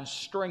and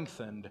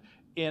strengthened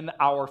in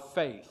our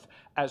faith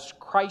as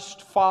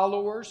Christ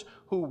followers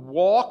who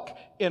walk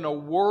in a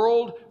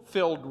world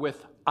filled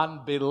with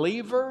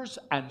unbelievers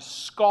and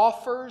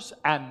scoffers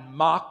and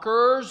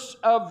mockers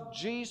of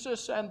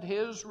Jesus and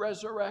his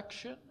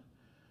resurrection.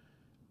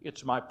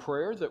 It's my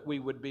prayer that we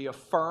would be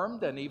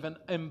affirmed and even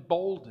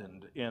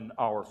emboldened in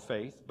our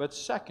faith. But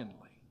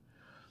secondly,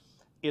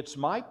 it's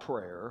my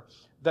prayer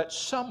that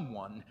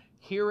someone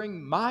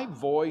hearing my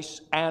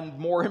voice and,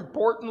 more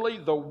importantly,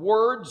 the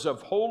words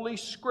of Holy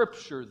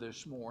Scripture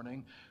this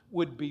morning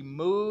would be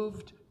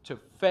moved to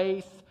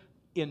faith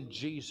in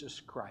Jesus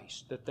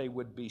Christ, that they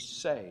would be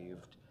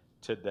saved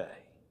today.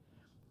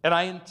 And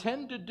I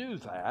intend to do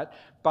that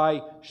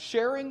by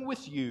sharing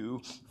with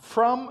you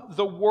from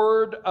the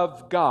Word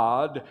of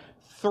God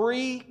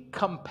 3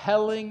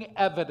 compelling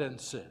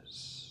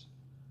evidences,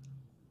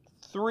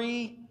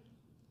 3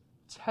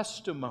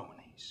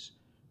 testimonies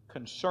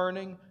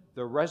concerning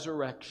the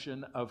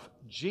resurrection of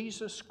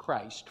Jesus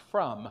Christ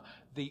from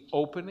the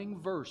opening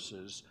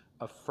verses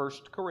of 1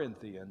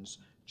 Corinthians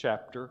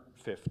chapter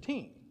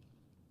 15.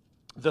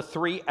 The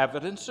 3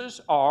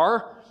 evidences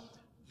are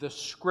the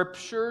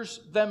Scriptures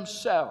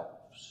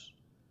themselves.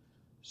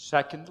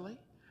 Secondly,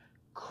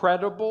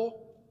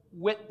 credible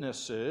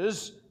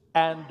witnesses.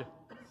 And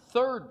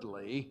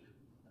thirdly,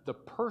 the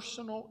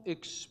personal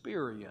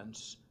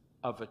experience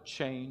of a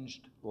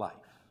changed life.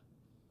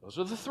 Those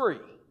are the 3.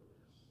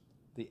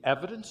 The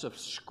evidence of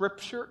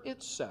Scripture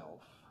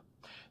itself,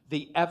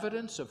 the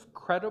evidence of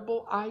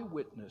credible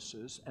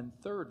eyewitnesses, and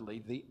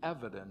thirdly, the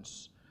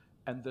evidence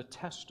and the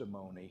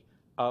testimony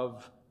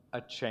of a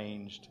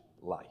changed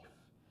life.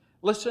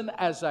 Listen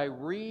as I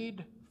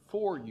read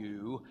for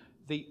you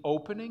the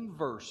opening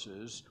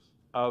verses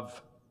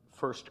of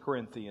 1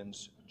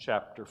 Corinthians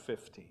chapter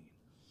 15.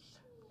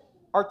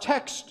 Our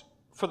text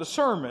for the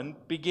sermon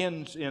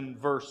begins in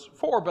verse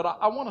 4, but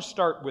I want to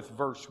start with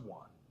verse 1.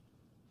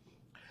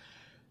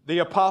 The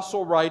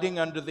apostle, writing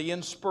under the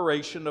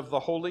inspiration of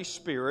the Holy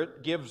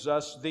Spirit, gives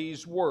us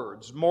these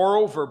words.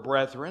 Moreover,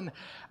 brethren,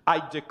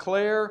 I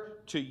declare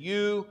to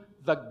you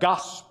the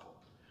gospel,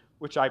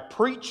 which I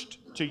preached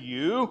to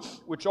you,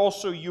 which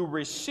also you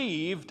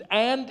received,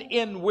 and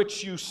in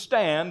which you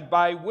stand,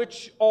 by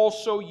which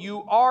also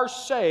you are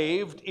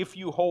saved, if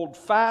you hold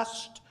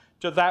fast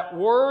to that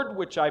word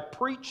which I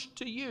preached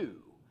to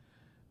you,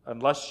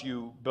 unless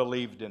you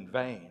believed in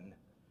vain.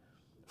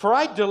 For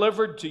I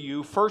delivered to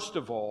you, first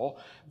of all,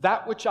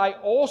 that which I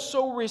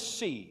also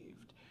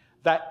received,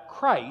 that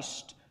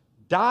Christ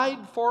died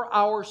for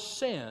our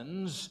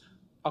sins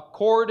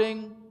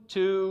according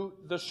to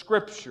the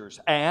Scriptures,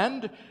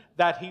 and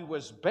that he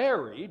was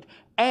buried,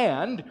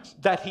 and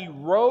that he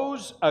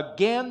rose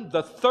again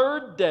the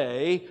 3rd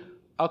day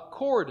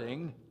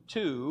according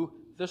to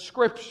the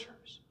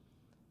Scriptures,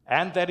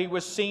 and that he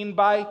was seen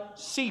by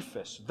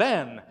Cephas,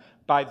 then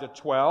by the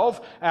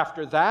 12.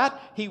 After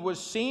that, he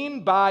was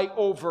seen by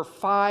over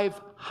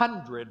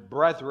 500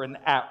 brethren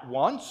at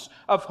once,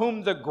 of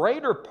whom the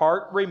greater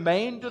part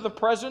remain to the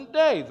present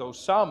day, though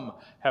some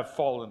have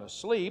fallen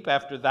asleep.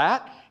 After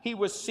that, he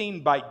was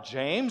seen by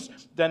James,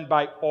 then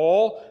by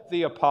all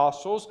the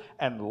apostles,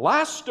 and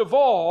last of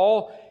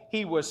all,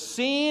 he was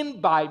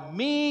seen by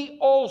me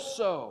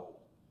also,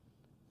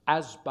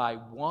 as by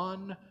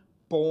one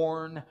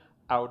born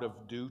out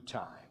of due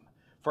time.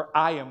 For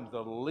I am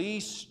the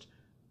least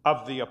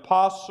of the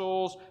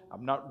apostles.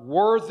 I'm not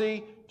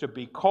worthy to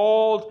be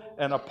called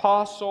an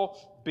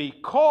apostle,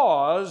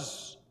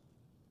 because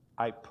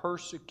I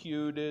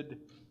persecuted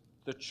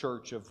the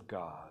church of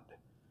God.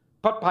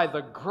 But by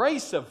the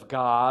grace of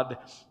God,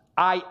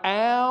 I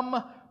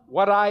am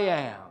what I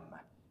am,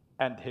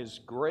 and his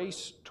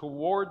grace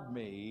toward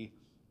me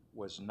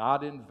was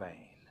not in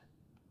vain.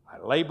 I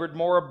labored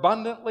more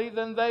abundantly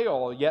than they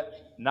all,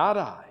 yet not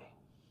I,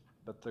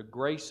 but the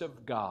grace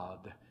of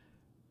God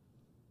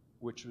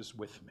which was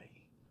with me.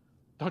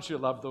 Don't you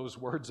love those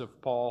words of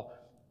Paul?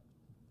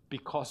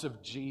 Because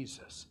of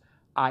Jesus,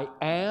 I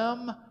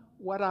am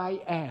what I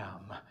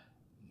am,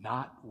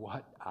 not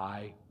what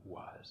I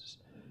was.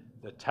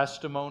 The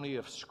testimony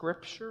of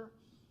Scripture,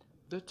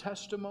 the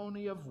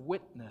testimony of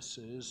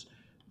witnesses,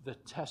 the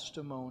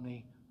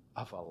testimony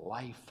of a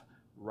life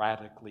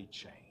radically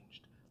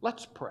changed.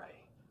 Let's pray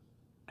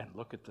and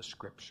look at the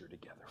Scripture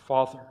together.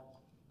 Father,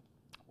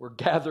 we're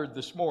gathered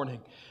this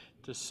morning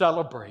to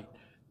celebrate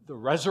the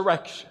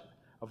resurrection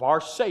of our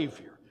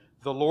Savior,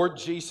 the Lord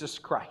Jesus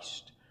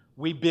Christ.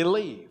 We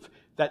believe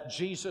that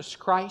Jesus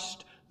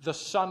Christ, the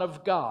Son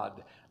of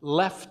God,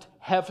 left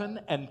heaven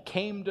and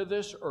came to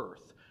this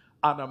earth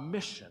on a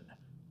mission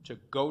to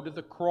go to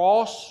the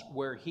cross,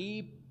 where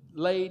he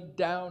laid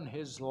down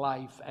his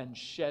life and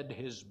shed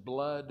his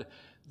blood,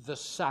 the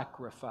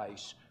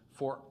sacrifice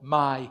for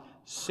my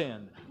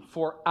sin,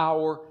 for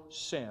our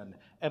sin.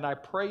 And I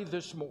pray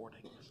this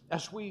morning,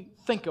 as we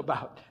think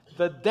about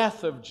the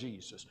death of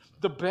Jesus,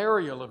 the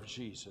burial of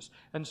Jesus,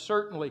 and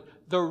certainly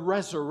the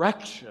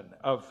resurrection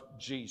of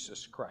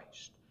Jesus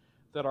Christ,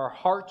 that our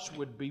hearts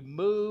would be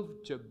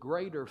moved to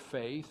greater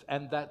faith,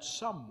 and that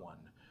someone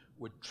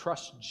would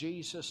trust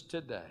Jesus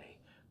today,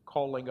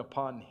 calling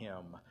upon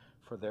him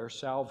for their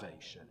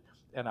salvation.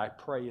 And I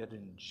pray it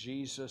in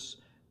Jesus'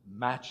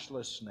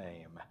 matchless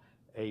name.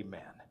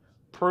 Amen.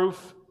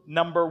 Proof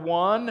number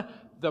one,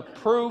 the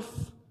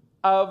proof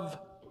of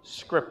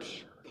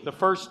Scripture. The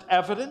first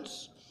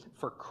evidence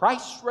for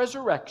Christ's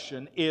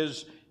resurrection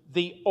is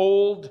the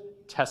Old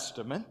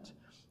Testament,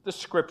 the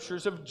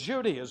Scriptures of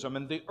Judaism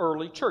and the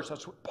early church.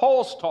 That's what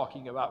Paul's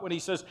talking about when he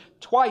says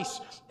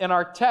twice in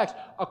our text,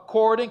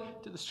 according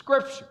to the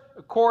Scripture,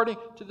 according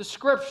to the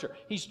Scripture.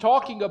 He's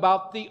talking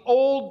about the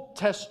Old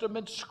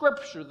Testament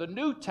Scripture, the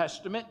New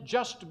Testament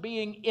just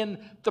being in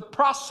the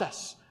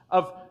process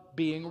of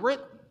being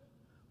written.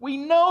 We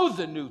know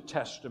the New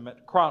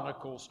Testament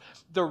chronicles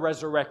the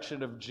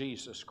resurrection of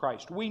Jesus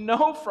Christ. We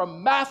know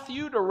from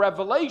Matthew to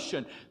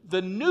Revelation,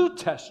 the New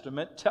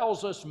Testament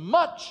tells us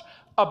much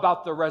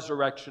about the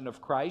resurrection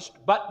of Christ,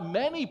 but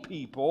many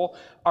people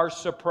are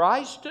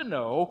surprised to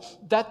know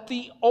that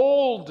the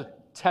Old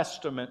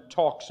Testament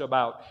talks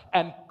about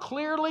and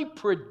clearly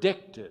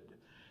predicted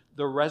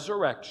the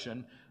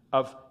resurrection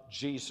of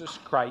Jesus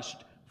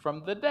Christ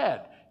from the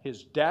dead,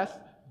 his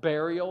death,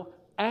 burial,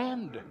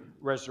 and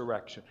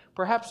resurrection.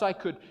 Perhaps I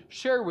could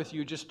share with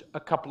you just a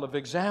couple of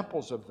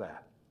examples of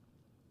that.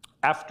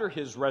 After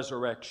his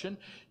resurrection,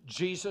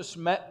 Jesus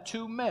met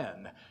two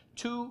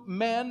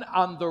men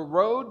on the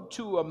road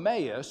to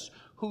Emmaus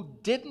who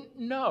didn't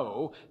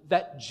know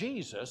that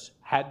Jesus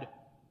had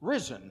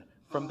risen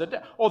from the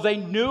dead. Oh, they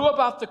knew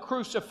about the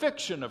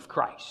crucifixion of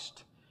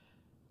Christ,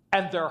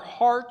 and their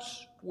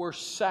hearts were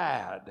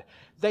sad.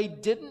 They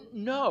didn't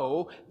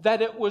know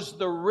that it was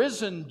the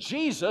risen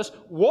Jesus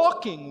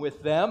walking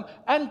with them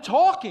and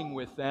talking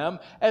with them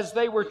as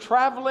they were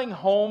traveling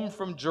home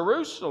from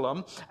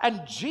Jerusalem.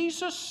 And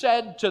Jesus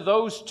said to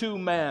those two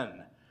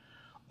men,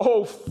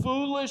 "O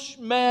foolish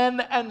men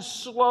and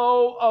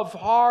slow of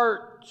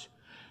heart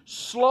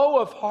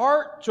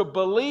to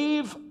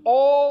believe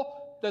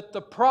all that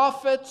the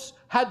prophets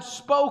had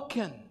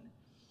spoken."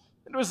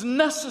 It was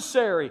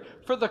necessary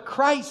for the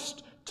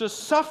Christ to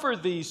suffer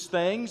these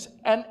things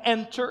and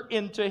enter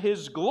into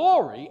his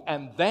glory.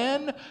 And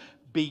then,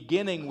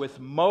 beginning with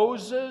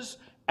Moses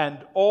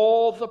and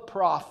all the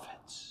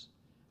prophets,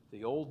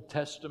 the Old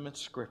Testament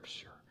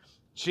Scripture,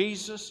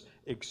 Jesus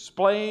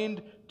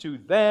explained to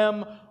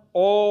them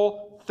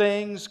all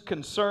things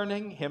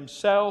concerning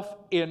himself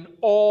in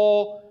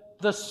all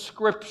the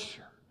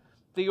Scripture.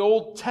 The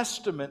Old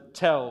Testament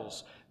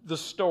tells the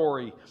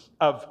story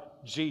of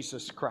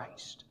Jesus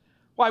Christ.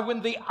 Why,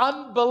 when the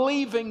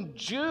unbelieving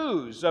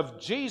Jews of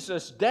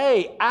Jesus'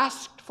 day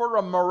asked for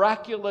a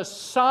miraculous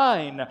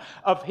sign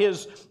of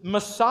his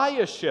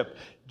messiahship,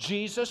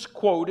 Jesus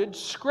quoted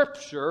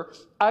Scripture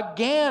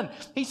again.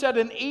 He said,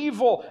 "An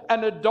evil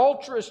and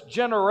adulterous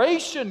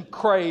generation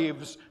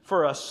craves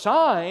for a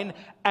sign,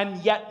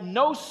 and yet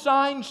no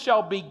sign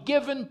shall be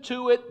given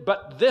to it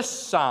but this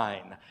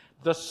sign,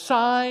 the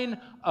sign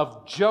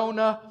of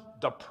Jonah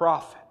the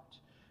prophet.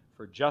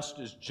 For just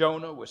as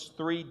Jonah was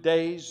 3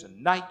 days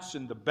and nights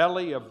in the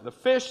belly of the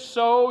fish,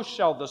 so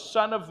shall the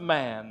Son of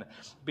Man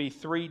be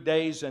 3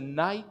 days and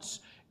nights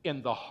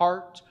in the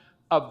heart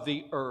of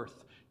the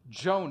earth."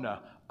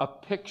 Jonah, a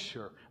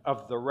picture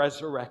of the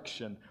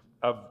resurrection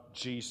of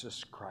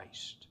Jesus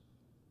Christ.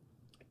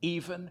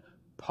 Even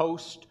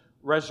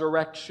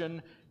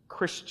post-resurrection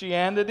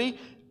Christianity,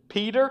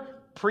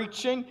 Peter,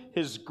 preaching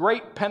his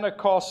great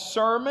Pentecost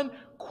sermon,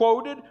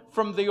 quoted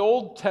from the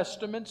Old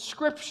Testament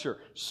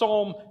Scripture,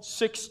 Psalm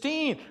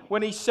 16,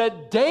 when he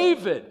said,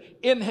 "David,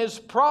 in his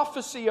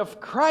prophecy of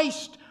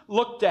Christ,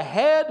 looked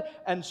ahead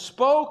and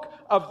spoke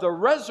of the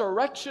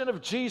resurrection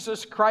of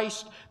Jesus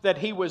Christ, that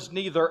he was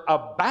neither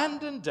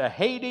abandoned to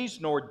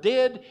Hades, nor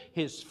did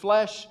his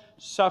flesh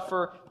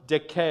suffer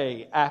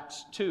decay."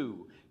 Acts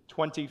 2,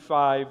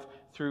 25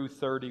 through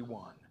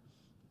 31.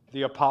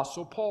 The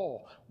Apostle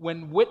Paul,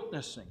 when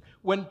witnessing,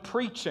 when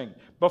preaching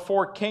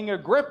before King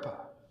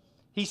Agrippa,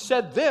 he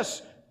said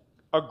this,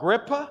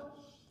 "Agrippa,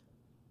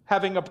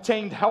 having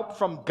obtained help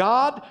from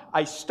God,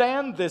 I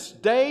stand this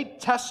day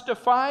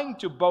testifying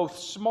to both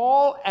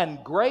small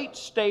and great,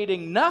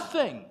 stating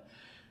nothing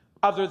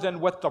other than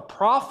what the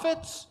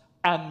prophets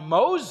and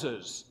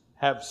Moses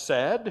have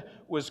said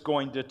was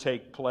going to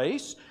take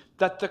place,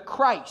 that the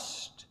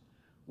Christ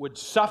would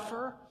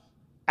suffer,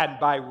 and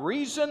by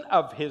reason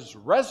of his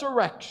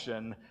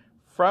resurrection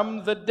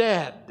from the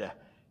dead,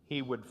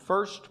 he would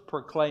first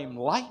proclaim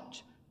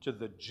light to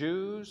the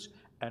Jews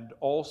and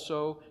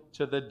also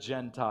to the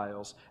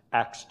Gentiles."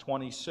 Acts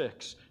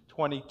 26,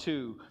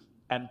 22,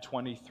 and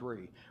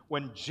 23.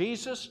 When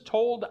Jesus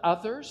told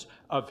others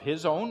of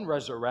his own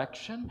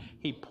resurrection,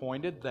 he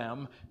pointed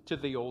them to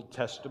the Old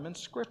Testament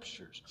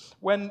Scriptures.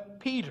 When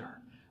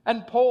Peter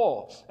and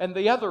Paul and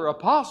the other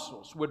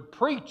apostles would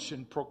preach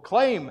and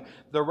proclaim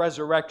the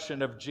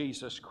resurrection of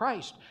Jesus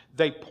Christ,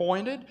 they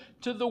pointed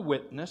to the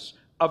witness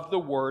of the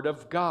Word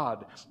of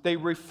God. They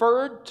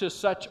referred to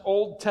such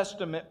Old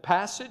Testament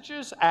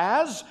passages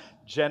as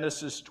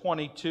Genesis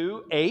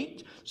 22,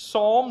 8,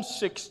 Psalm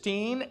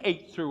 16,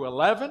 8 through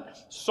 11,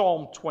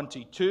 Psalm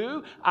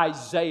 22,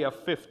 Isaiah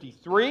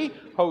 53,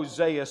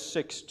 Hosea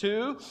 6,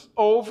 2,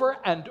 over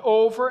and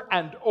over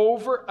and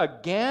over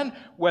again,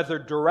 whether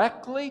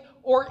directly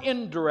or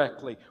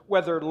indirectly,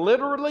 whether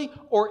literally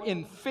or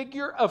in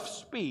figure of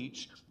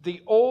speech,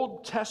 the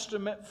Old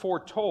Testament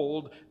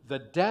foretold the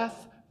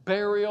death,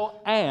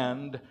 burial,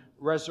 and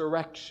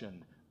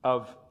resurrection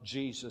of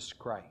Jesus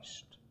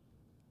Christ.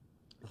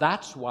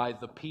 That's why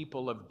the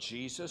people of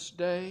Jesus'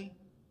 day,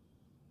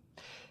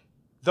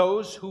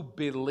 those who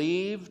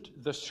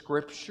believed the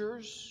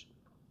Scriptures,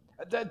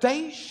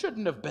 they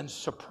shouldn't have been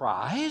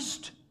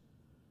surprised,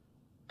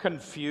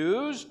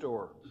 confused,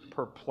 or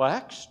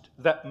perplexed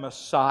that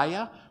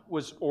Messiah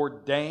was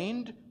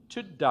ordained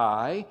to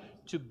die,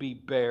 to be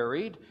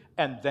buried,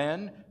 and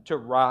then to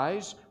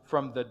rise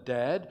from the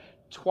dead.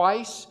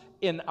 Twice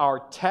in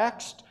our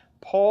text,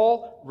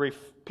 Paul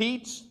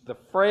repeats the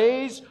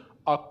phrase,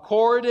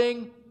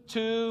 according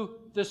to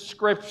the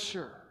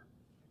Scripture,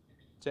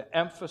 to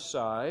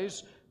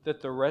emphasize that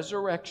the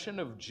resurrection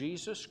of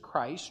Jesus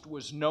Christ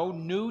was no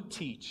new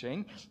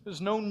teaching, it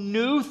was no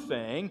new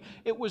thing,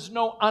 it was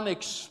no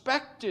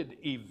unexpected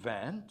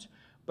event,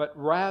 but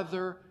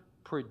rather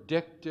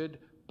predicted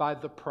by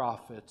the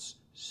prophets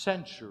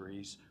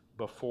centuries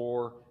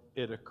before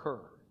it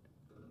occurred.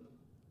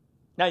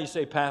 Now you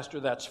say,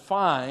 Pastor, that's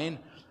fine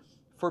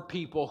for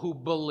people who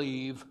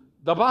believe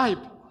the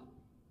Bible.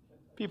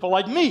 People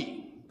like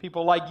me,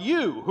 people like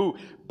you, who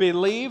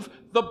believe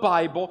the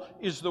Bible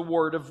is the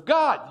Word of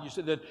God. You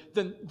say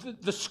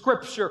that the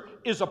Scripture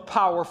is a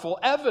powerful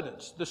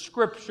evidence. The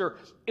Scripture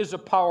is a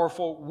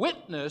powerful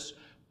witness.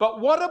 But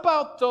what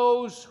about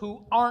those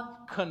who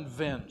aren't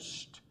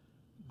convinced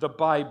the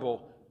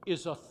Bible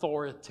is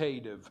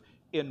authoritative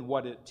in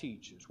what it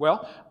teaches?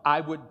 Well,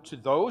 I would, to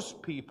those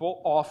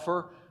people,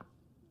 offer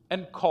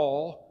and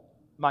call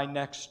my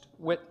next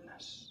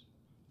witness.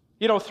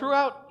 You know,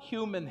 throughout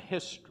human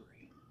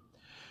history,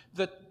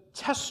 the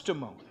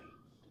testimony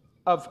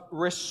of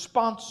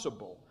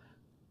responsible,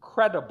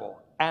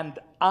 credible, and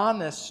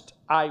honest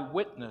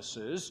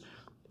eyewitnesses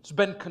has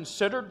been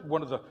considered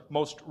one of the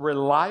most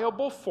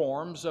reliable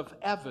forms of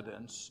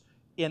evidence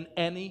in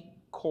any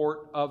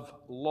court of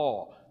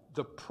law,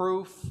 the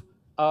proof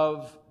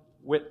of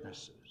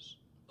witnesses.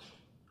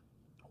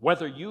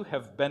 Whether you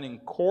have been in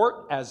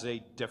court as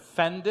a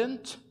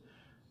defendant,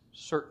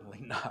 certainly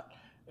not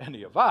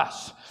any of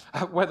us,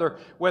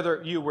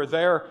 whether you were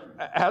there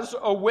as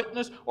a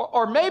witness,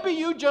 or maybe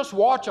you just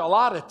watch a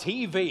lot of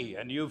TV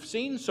and you've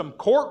seen some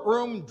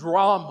courtroom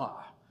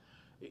drama,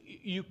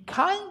 you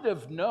kind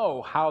of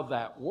know how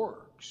that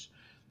works.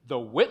 The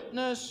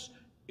witness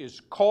is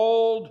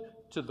called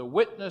to the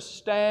witness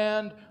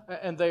stand,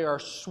 and they are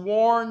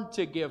sworn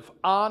to give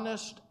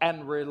honest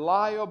and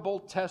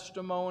reliable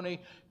testimony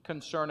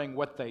concerning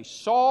what they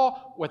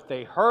saw, what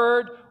they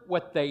heard,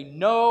 what they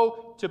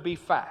know to be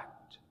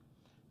fact.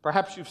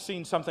 Perhaps you've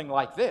seen something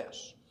like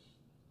this.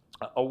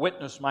 A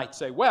witness might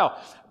say, well,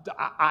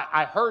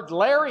 I heard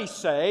Larry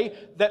say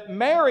that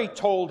Mary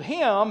told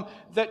him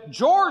that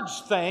George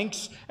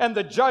thinks, and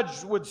the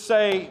judge would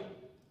say,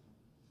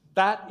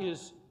 that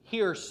is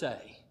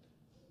hearsay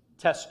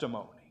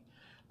testimony.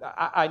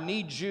 I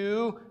need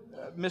you,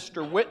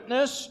 Mr.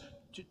 Witness,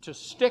 to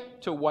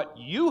stick to what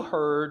you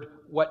heard,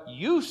 what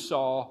you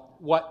saw,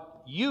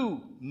 what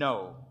you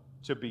know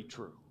to be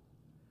true.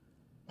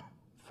 In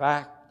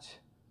fact,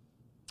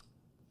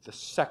 the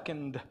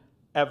second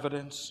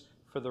evidence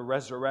for the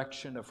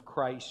resurrection of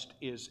Christ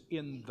is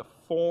in the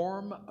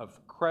form of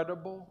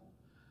credible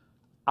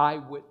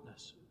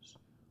eyewitnesses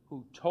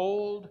who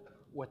told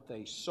what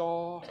they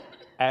saw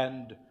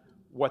and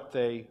what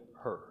they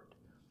heard.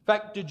 In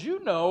fact, did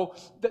you know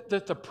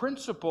that the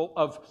principle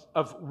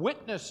of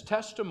witness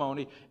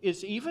testimony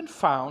is even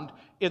found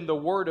in the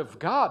Word of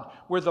God,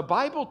 where the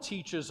Bible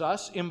teaches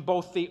us in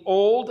both the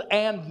Old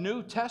and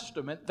New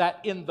Testament that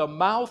in the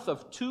mouth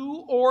of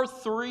 2 or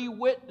 3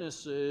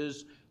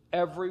 witnesses,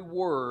 every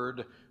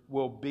word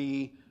will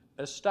be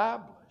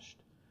established.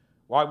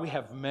 Why, we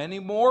have many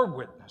more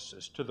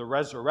witnesses to the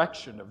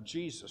resurrection of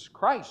Jesus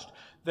Christ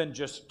than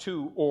just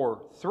 2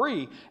 or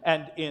 3.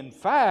 And in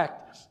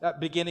fact,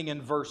 beginning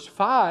in verse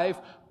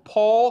 5,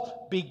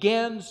 Paul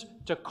begins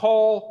to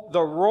call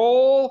the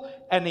roll,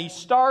 and he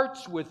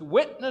starts with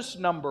witness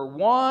number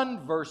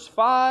 1, verse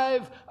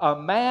 5, a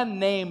man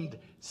named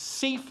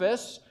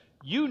Cephas.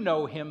 You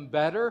know him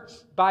better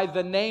by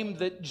the name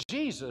that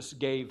Jesus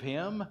gave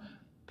him,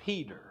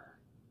 Peter.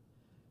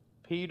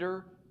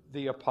 Peter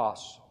the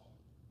apostle.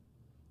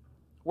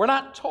 We're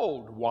not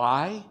told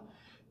why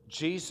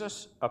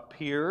Jesus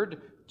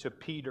appeared to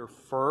Peter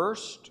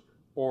first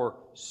or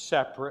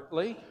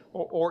separately,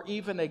 or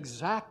even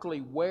exactly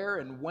where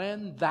and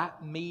when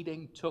that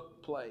meeting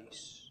took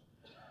place.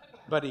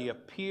 But he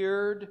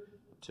appeared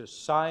to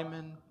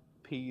Simon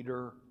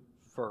Peter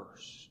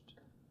first.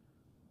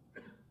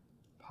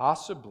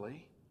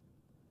 Possibly,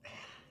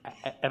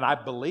 and I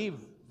believe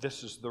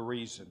this is the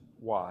reason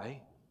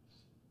why,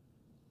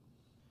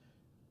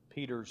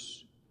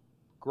 Peter's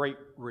great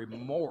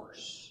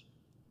remorse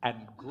and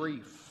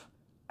grief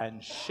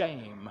and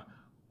shame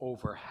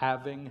over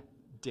having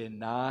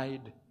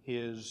denied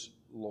his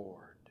Lord.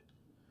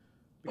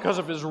 Because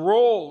of his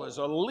role as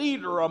a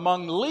leader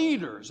among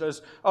leaders,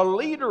 as a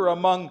leader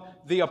among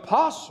the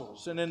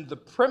apostles and in the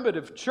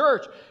primitive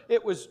church,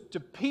 it was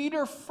to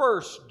Peter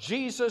first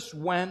Jesus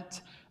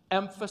went,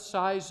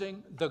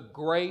 emphasizing the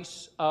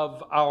grace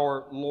of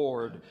our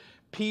Lord.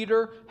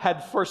 Peter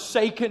had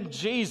forsaken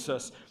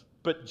Jesus,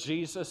 but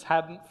Jesus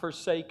hadn't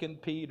forsaken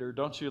Peter.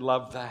 Don't you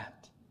love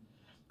that?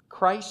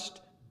 Christ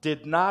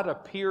did not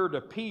appear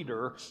to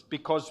Peter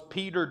because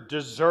Peter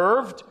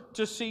deserved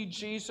to see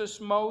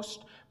Jesus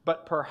most,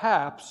 but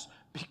perhaps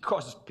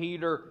because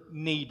Peter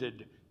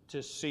needed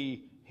to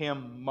see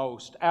him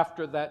most.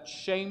 After that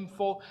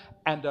shameful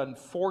and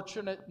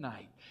unfortunate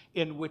night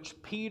in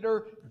which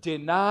Peter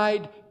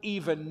denied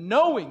even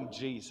knowing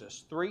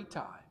Jesus 3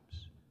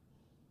 times,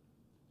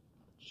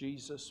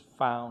 Jesus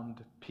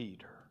found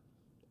Peter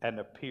and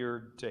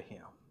appeared to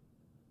him.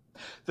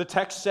 The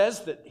text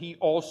says that he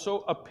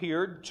also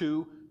appeared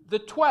to the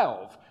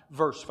 12,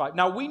 verse 5.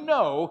 Now we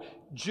know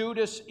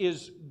Judas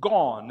is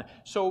gone,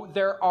 so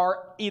there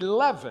are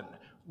 11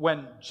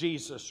 when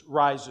Jesus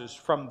rises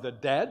from the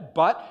dead,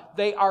 but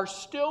they are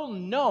still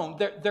known.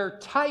 Their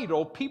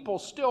title, people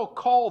still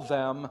call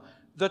them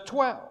the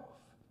 12.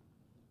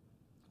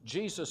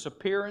 Jesus'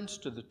 appearance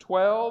to the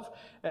 12,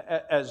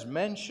 as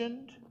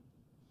mentioned,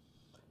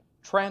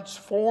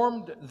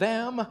 transformed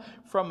them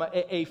from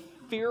a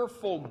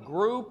fearful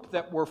group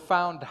that were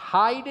found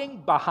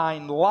hiding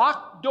behind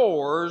locked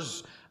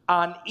doors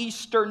on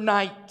Easter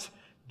night,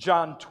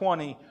 John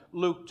 20,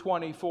 Luke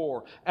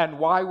 24. And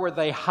why were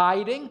they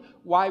hiding?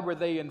 Why were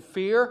they in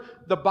fear?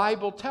 The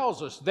Bible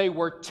tells us they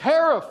were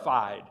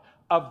terrified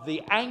of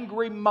the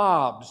angry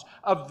mobs,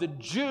 of the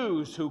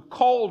Jews who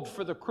called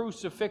for the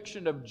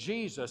crucifixion of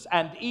Jesus,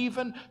 and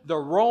even the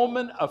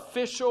Roman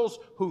officials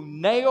who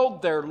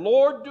nailed their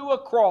Lord to a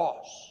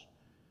cross.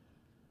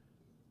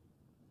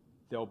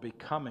 They'll be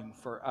coming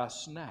for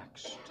us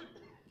next.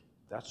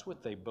 That's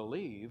what they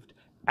believed,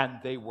 and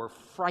they were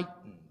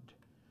frightened.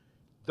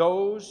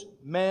 Those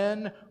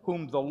men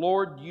whom the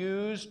Lord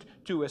used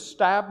to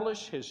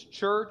establish his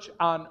church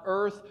on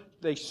earth,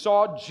 they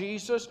saw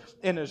Jesus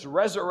in his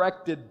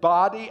resurrected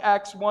body,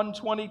 Acts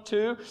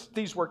 1:22.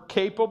 These were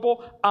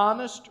capable,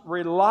 honest,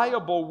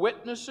 reliable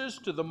witnesses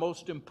to the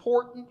most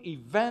important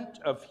event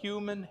of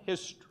human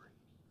history.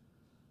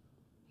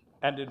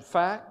 And in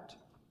fact,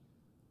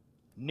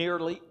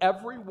 nearly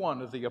every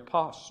one of the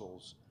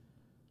apostles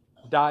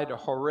died a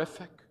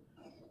horrific,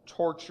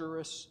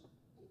 torturous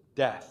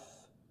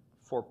death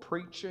for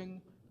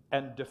preaching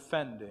and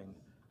defending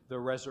the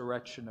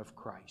resurrection of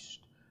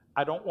Christ.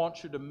 I don't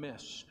want you to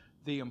miss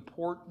the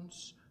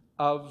importance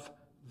of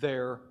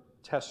their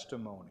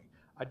testimony.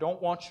 I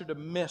don't want you to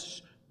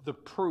miss the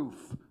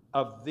proof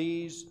of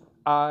these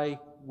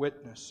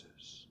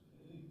eyewitnesses.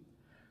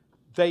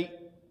 They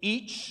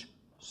each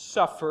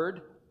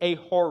suffered a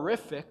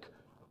horrific,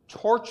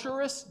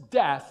 torturous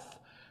death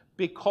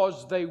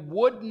because they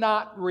would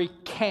not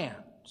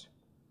recant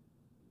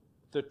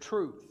the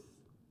truth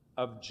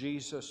of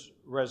Jesus'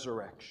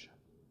 resurrection.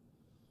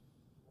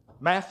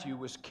 Matthew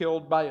was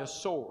killed by a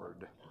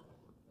sword.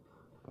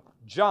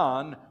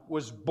 John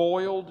was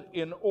boiled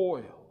in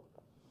oil.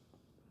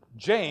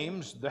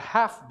 James, the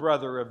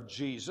half-brother of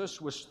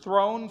Jesus, was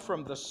thrown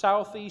from the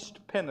southeast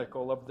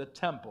pinnacle of the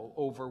temple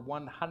over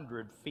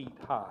 100 feet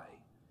high.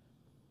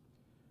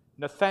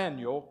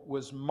 Nathanael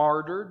was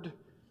martyred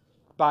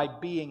by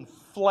being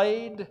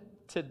flayed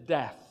to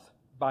death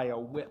by a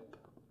whip.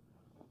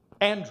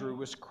 Andrew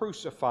was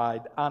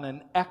crucified on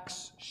an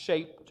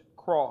X-shaped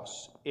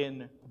cross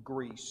in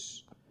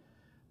Greece.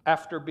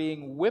 After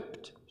being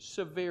whipped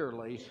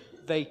severely,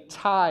 they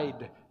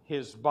tied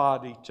his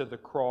body to the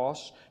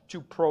cross to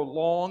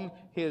prolong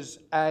his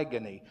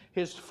agony.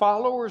 His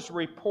followers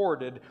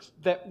reported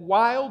that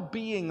while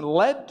being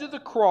led to the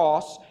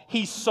cross,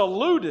 he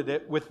saluted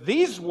it with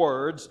these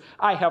words,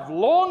 "I have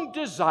long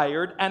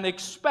desired and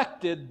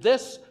expected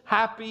this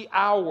happy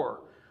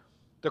hour."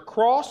 The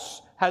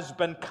cross has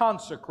been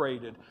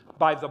consecrated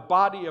by the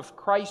body of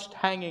Christ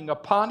hanging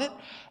upon it,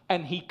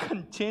 and he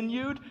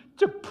continued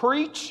to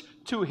preach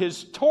to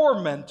his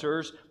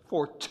tormentors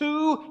for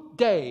 2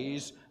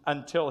 days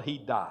until he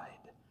died.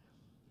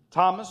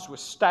 Thomas was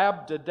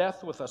stabbed to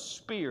death with a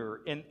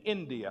spear in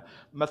India.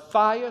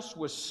 Matthias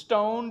was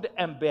stoned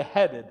and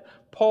beheaded.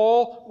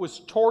 Paul was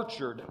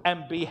tortured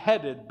and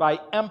beheaded by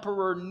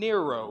Emperor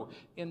Nero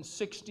in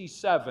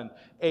 67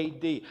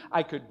 AD.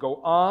 I could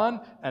go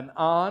on and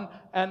on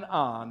and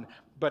on,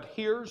 but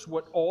here's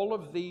what all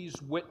of these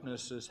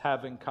witnesses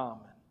have in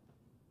common.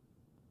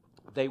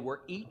 They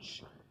were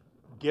each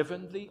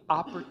given the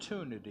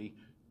opportunity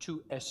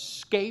to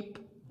escape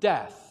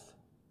death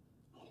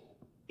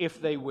if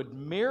they would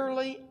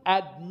merely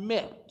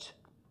admit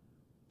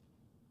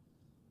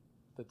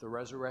that the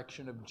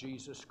resurrection of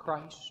Jesus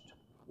Christ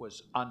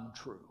was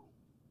untrue.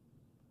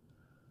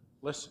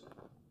 Listen,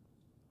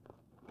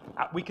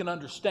 we can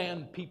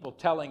understand people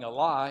telling a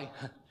lie.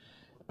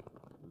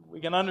 We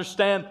can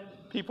understand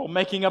people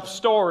making up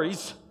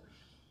stories.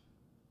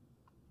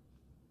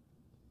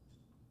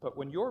 But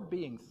when you're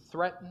being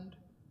threatened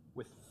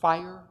with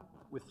fire,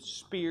 with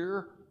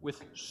spear,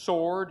 with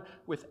sword,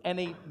 with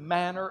any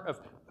manner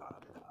of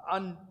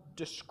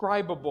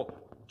undescribable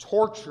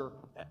torture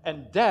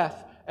and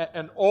death,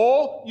 and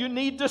all you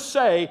need to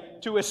say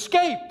to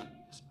escape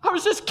is, I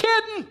was just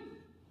kidding.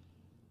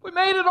 We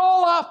made it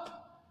all up.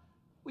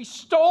 We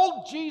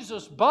stole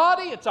Jesus'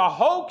 body. It's a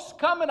hoax.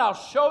 Come and I'll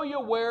show you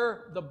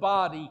where the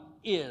body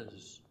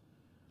is.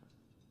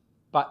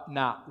 But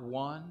not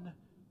one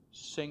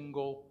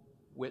single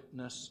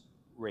witness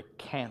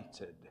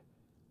recanted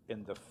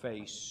in the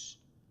face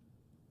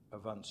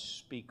of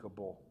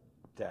unspeakable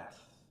death.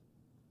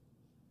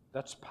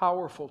 That's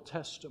powerful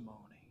testimony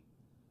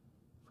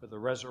for the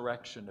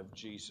resurrection of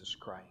Jesus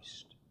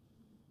Christ.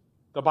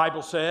 The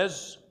Bible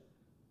says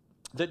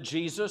that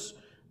Jesus,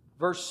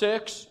 verse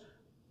 6,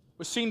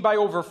 was seen by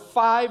over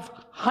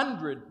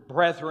 500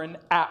 brethren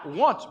at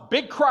once.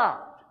 Big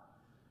crowd.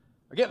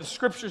 Again, the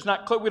Scripture's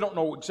not clear. We don't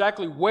know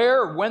exactly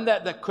where or when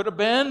that could have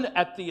been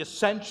at the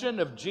ascension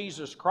of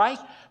Jesus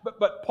Christ.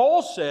 But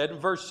Paul said in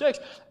verse 6,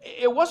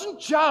 it wasn't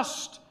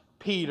just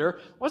Peter,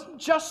 it wasn't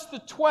just the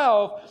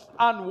 12.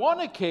 On one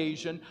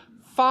occasion,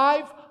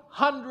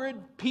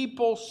 500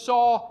 people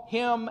saw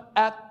him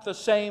at the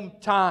same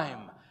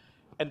time.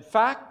 In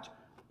fact,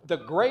 the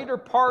greater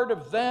part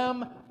of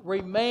them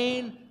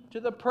remain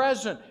to the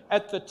present.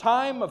 At the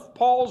time of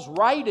Paul's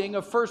writing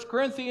of 1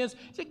 Corinthians,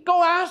 he said,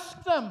 go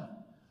ask them.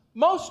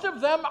 Most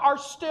of them are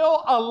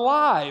still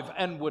alive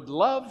and would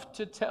love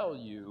to tell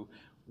you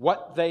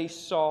what they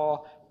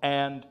saw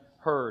and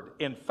heard.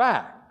 In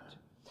fact,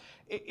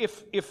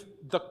 if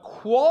the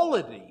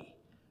quality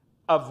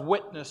of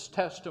witness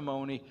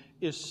testimony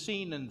is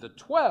seen in the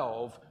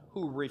 12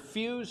 who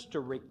refused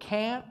to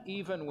recant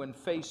even when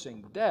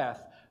facing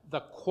death, the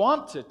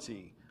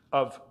quantity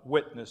of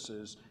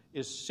witnesses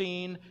is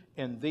seen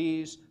in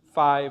these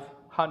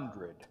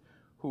 500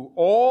 who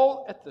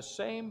all at the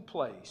same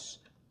place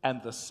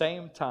and the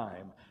same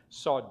time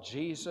saw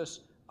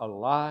Jesus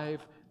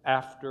alive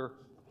after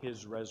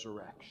his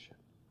resurrection.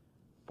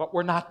 But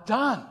we're not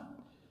done.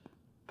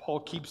 Paul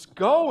keeps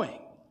going.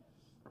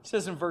 He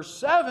says in verse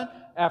 7,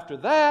 after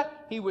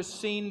that, he was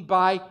seen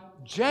by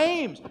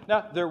James.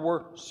 Now, there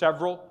were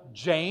several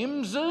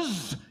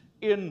Jameses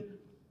in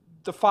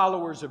the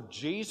followers of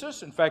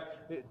Jesus. In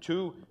fact,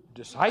 2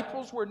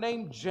 disciples were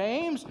named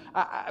James.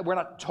 We're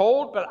not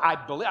told, but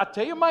I'll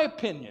tell you my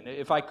opinion.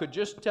 If I could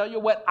just tell you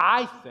what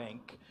I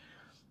think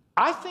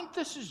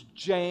this is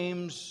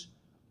James,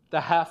 the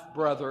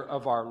half-brother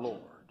of our Lord.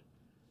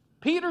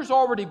 Peter's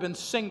already been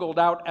singled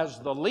out as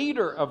the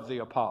leader of the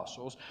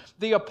apostles.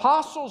 The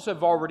apostles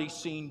have already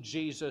seen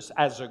Jesus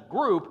as a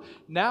group.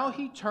 Now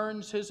he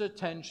turns his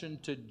attention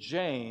to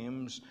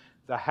James,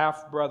 the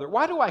half-brother.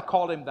 Why do I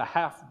call him the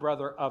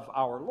half-brother of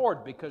our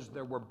Lord? Because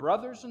there were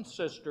brothers and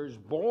sisters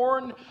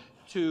born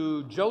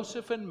to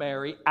Joseph and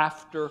Mary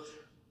after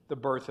the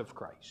birth of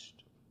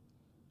Christ.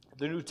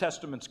 The New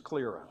Testament's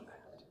clear on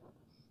that.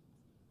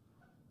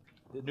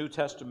 The New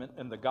Testament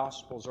and the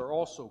Gospels are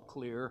also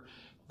clear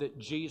that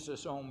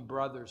Jesus' own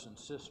brothers and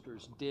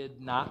sisters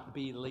did not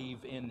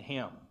believe in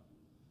him.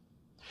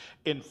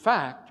 In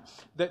fact,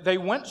 that they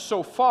went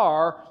so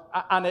far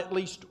on at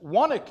least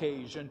one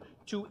occasion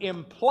to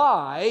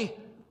imply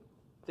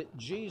that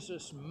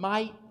Jesus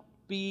might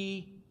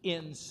be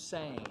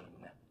insane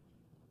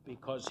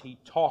because he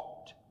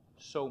talked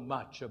so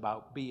much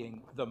about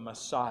being the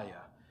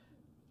Messiah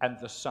and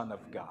the Son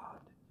of God.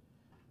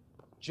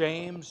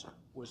 James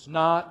was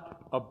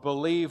not a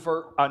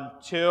believer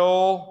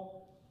until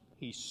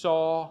he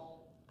saw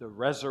the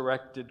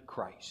resurrected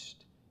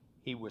Christ.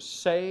 He was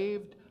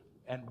saved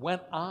and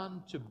went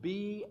on to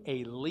be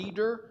a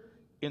leader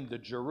in the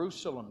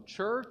Jerusalem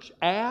church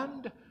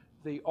and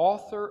the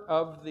author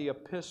of the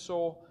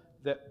epistle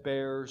that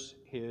bears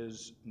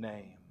his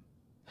name.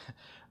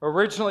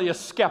 Originally a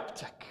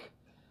skeptic,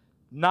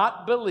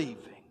 not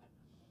believing,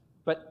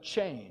 but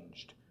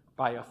changed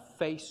by a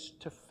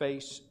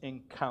face-to-face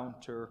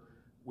encounter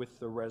with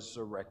the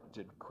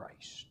resurrected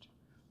Christ.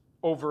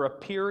 Over a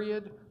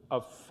period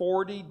of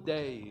 40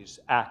 days,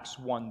 Acts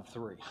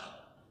 1:3,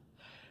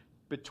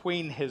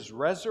 between his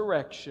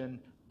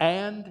resurrection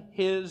and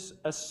his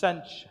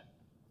ascension,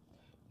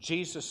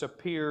 Jesus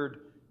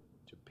appeared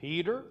to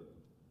Peter,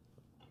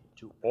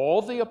 to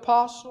all the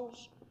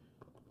apostles,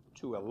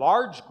 to a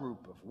large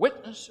group of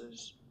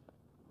witnesses,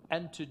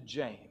 and to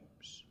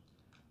James.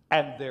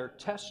 And their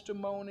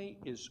testimony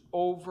is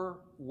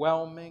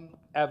overwhelming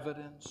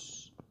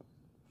evidence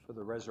for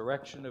the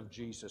resurrection of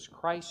Jesus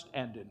Christ.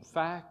 And in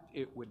fact,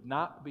 it would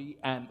not be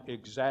an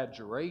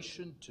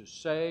exaggeration to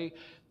say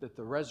that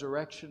the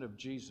resurrection of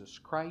Jesus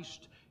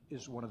Christ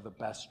is one of the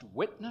best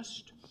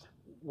witnessed,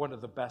 one of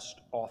the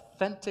best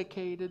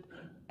authenticated,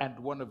 and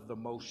one of the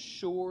most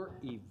sure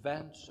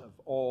events of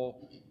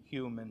all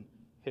human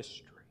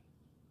history.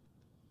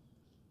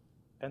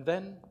 And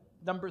then,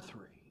 number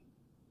 3,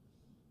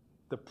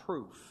 the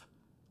proof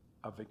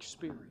of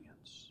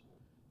experience.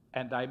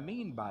 And I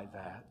mean by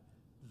that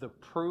the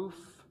proof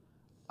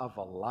of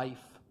a life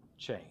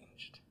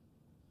changed.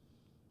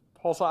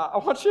 Paul said, I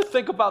want you to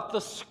think about the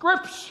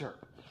Scripture,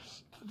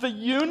 the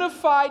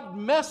unified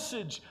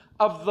message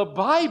of the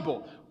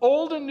Bible,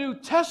 Old and New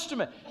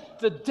Testament,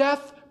 the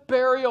death,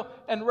 burial,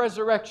 and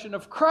resurrection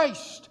of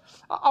Christ.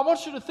 I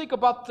want you to think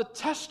about the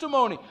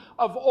testimony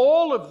of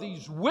all of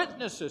these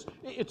witnesses.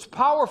 It's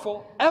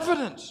powerful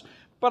evidence.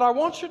 But I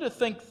want you to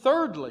think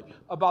thirdly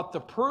about the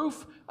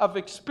proof of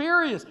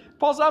experience.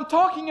 Paul said, I'm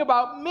talking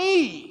about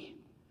me.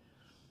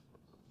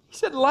 He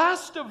said,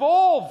 last of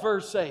all,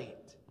 verse 8,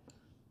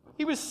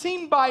 he was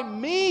seen by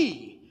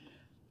me.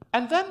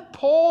 And then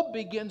Paul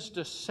begins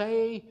to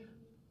say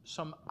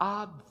some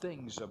odd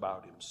things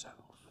about himself.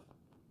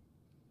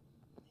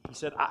 He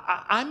said,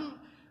 I'm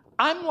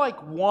like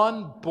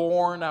one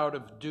born out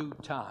of due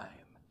time.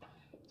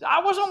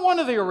 I wasn't one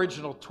of the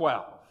original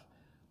 12.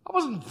 I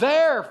wasn't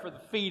there for the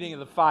feeding of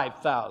the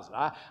 5,000.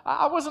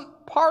 I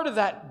wasn't part of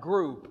that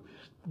group.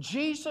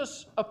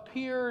 Jesus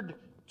appeared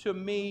to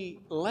me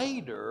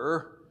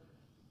later.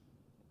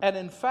 And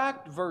in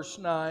fact, verse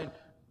 9,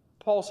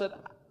 Paul said,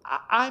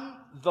 I'm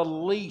the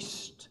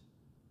least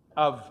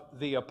of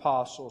the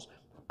apostles.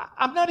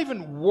 I'm not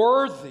even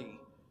worthy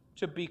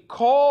to be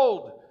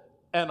called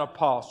an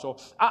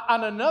apostle.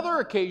 On another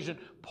occasion,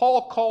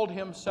 Paul called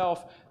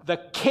himself the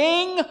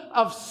king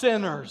of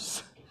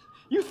sinners.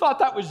 You thought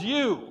that was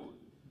you.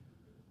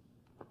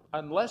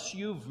 Unless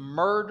you've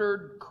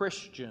murdered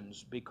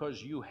Christians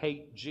because you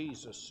hate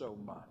Jesus so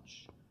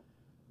much,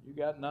 you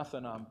got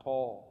nothing on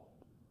Paul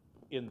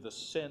in the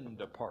sin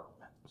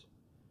department.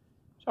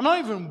 I'm not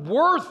even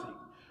worthy,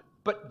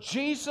 but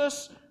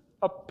Jesus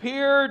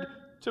appeared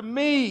to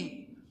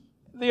me.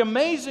 The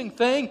amazing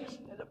thing,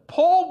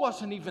 Paul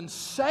wasn't even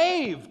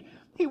saved.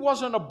 He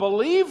wasn't a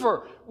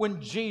believer when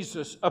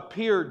Jesus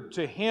appeared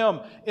to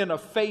him in a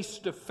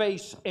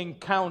face-to-face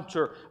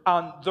encounter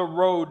on the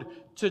road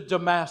to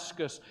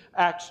Damascus,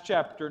 Acts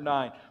chapter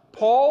 9.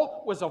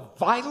 Paul was a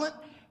violent,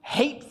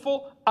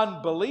 hateful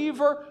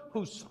unbeliever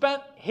who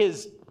spent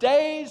his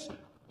days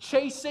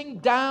chasing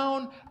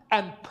down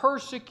and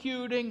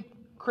persecuting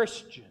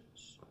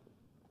Christians.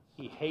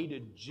 He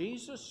hated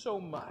Jesus so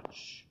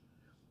much,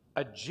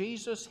 a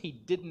Jesus he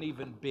didn't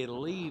even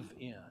believe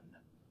in.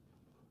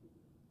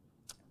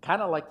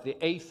 Kind of like the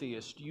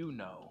atheist you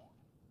know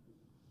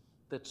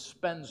that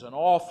spends an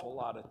awful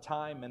lot of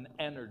time and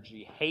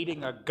energy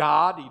hating a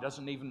God he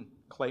doesn't even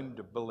claim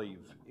to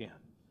believe in.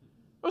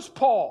 It was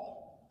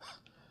Paul.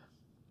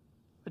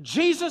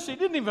 Jesus he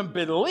didn't even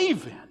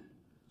believe in.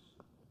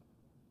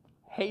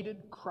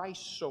 Hated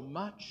Christ so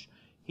much,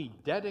 he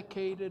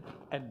dedicated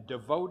and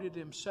devoted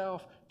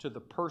himself to the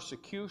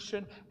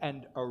persecution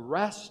and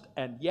arrest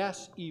and,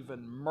 yes,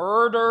 even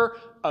murder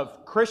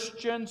of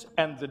Christians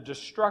and the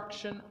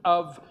destruction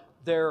of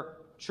their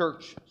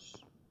churches.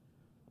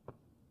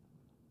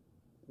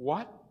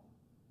 What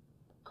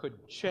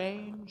could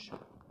change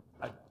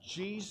a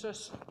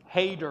Jesus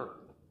hater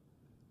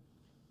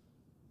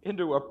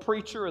into a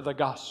preacher of the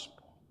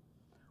gospel?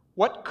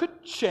 What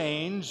could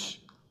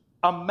change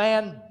a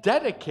man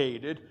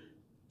dedicated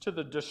to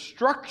the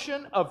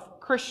destruction of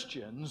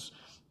Christians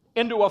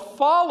into a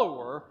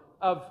follower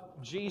of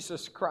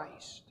Jesus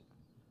Christ?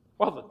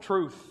 Well, the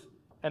truth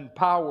and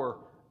power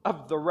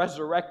of the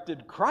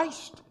resurrected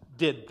Christ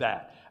did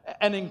that.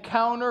 An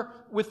encounter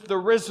with the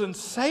risen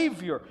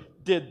Savior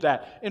did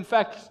that. In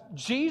fact,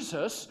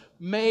 Jesus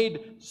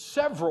made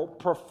several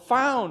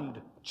profound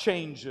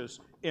changes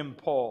in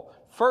Paul.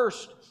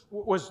 First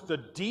was the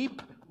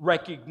deep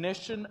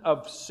recognition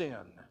of sin.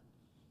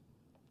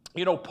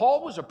 You know,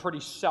 Paul was a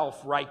pretty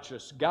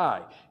self-righteous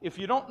guy. If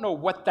you don't know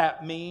what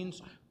that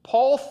means,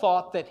 Paul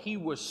thought that he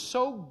was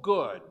so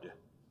good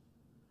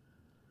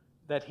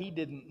that he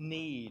didn't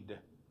need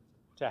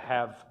to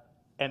have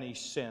any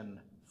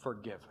sin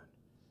forgiven.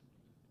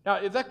 Now,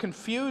 if that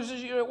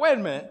confuses you, wait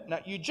a minute. Now,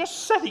 you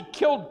just said he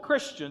killed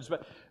Christians,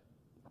 but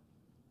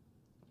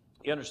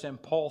you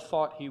understand, Paul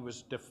thought he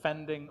was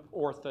defending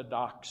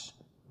Orthodox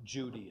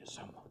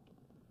Judaism.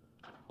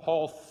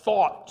 Paul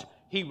thought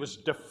he was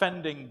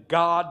defending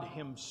God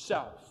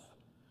himself.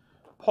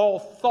 Paul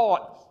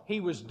thought he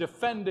was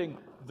defending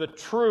the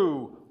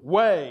true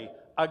way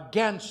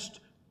against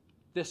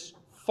this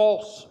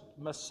false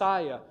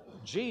Messiah,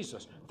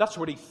 Jesus. That's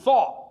what he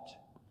thought.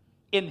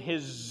 In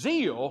his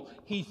zeal,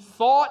 he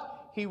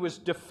thought he was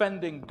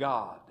defending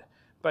God,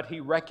 but he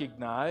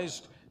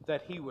recognized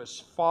that he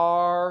was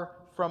far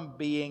from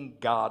being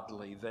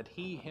godly, that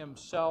he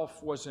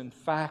himself was in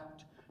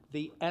fact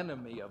the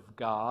enemy of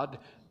God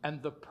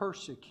and the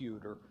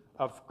persecutor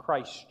of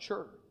Christ's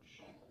church.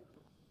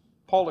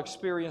 Paul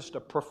experienced a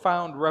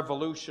profound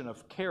revolution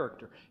of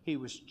character. He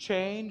was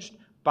changed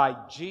by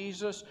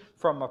Jesus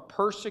from a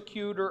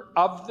persecutor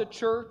of the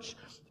church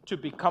to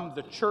become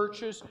the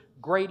church's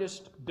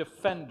greatest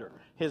defender.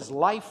 His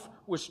life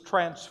was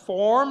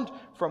transformed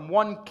from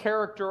one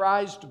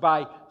characterized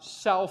by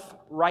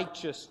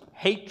self-righteous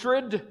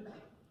hatred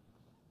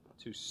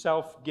to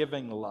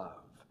self-giving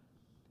love.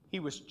 He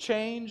was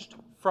changed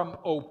from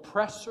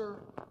oppressor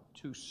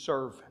to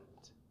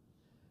servant,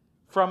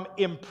 from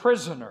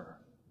imprisoner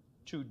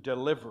to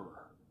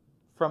deliverer,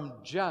 from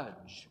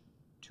judge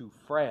to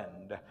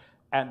friend,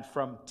 and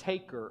from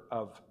taker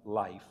of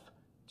life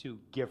to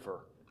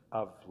giver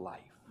of life.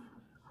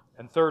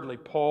 And thirdly,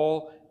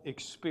 Paul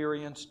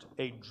experienced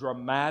a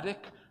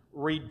dramatic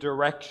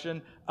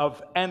redirection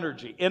of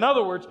energy. In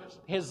other words,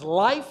 his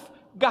life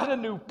got a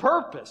new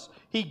purpose.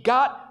 He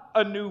got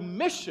a new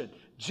mission.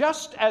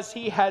 Just as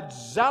he had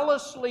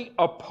zealously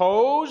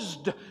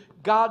opposed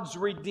God's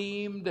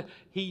redeemed,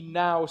 he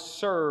now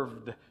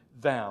served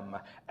them.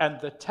 And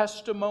the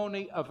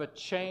testimony of a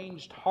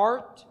changed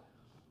heart,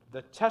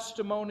 the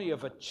testimony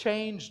of a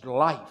changed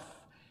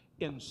life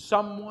in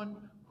someone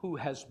who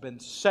has been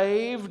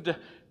saved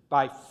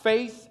by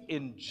faith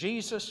in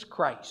Jesus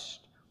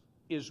Christ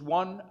is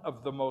one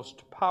of the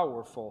most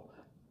powerful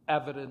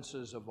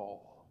evidences of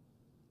all.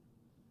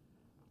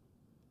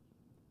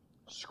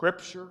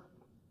 Scripture,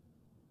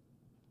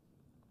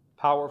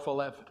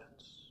 powerful evidence.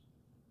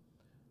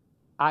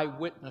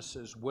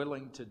 Eyewitnesses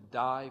willing to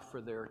die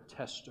for their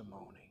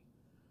testimony.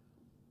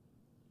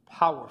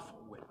 Powerful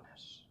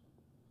witness.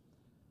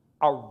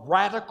 A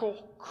radical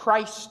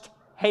Christ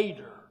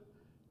hater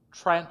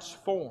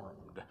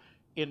transformed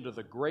into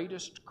the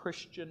greatest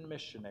Christian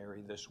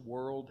missionary this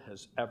world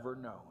has ever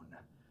known.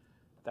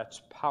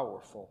 That's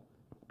powerful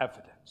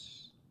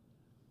evidence.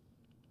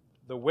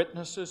 The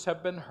witnesses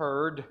have been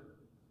heard.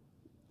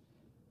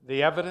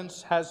 The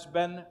evidence has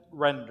been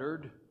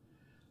rendered.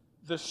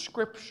 The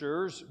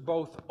Scriptures,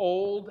 both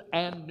Old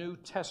and New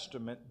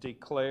Testament,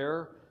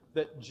 declare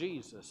that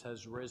Jesus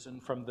has risen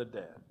from the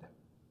dead.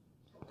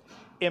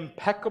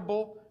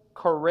 Impeccable,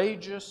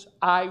 courageous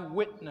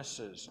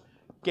eyewitnesses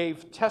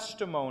gave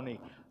testimony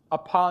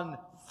upon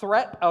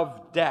threat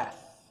of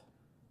death,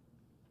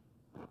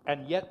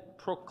 and yet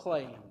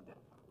proclaimed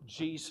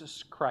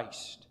Jesus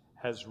Christ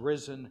has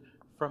risen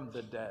from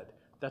the dead.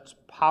 That's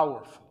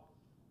powerful,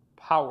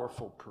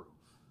 powerful proof.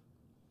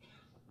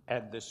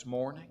 And this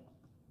morning,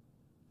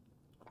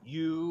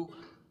 you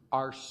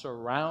are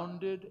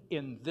surrounded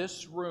in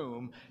this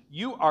room.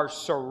 You are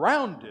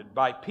surrounded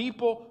by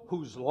people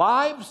whose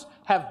lives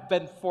have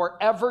been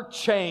forever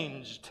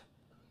changed,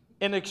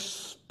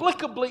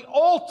 inexplicably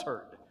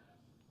altered.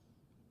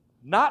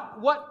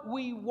 Not what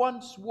we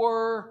once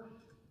were,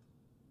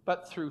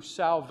 but through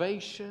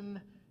salvation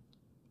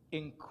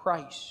in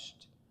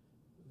Christ,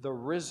 the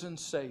risen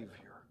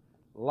Savior.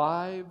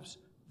 Lives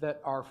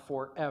that are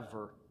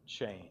forever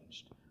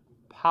changed.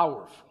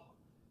 Powerful,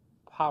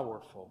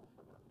 powerful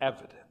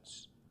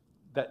evidence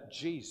that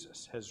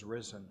Jesus has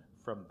risen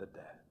from the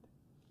dead.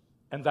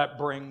 And that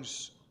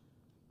brings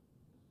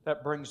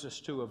us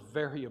to a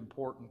very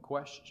important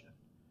question.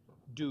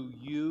 Do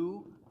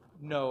you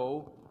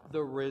know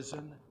the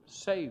risen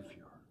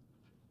Savior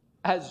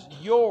as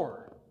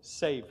your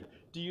Savior?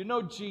 Do you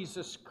know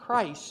Jesus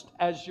Christ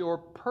as your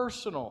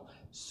personal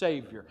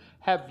Savior?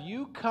 Have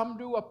you come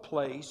to a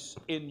place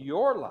in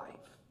your life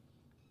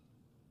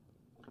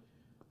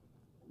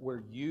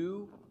where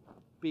you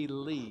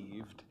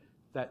believed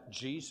that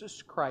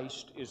Jesus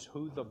Christ is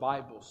who the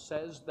Bible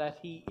says that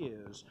He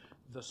is,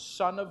 the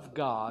Son of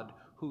God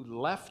who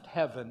left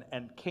heaven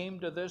and came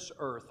to this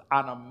earth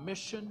on a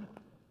mission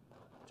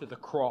to the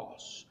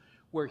cross,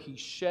 where He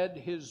shed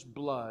His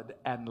blood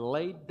and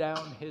laid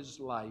down His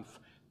life,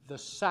 the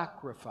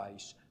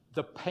sacrifice,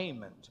 the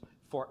payment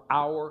for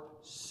our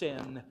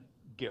sin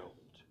guilt?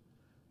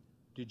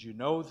 Did you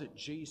know that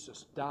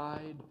Jesus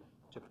died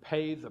to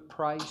pay the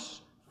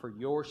price for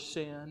your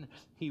sin?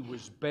 He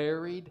was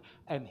buried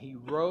and He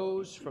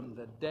rose from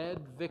the dead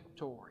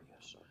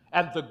victorious.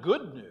 And the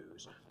good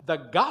news, the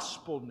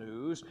gospel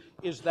news,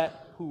 is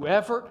that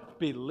whoever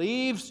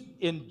believes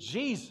in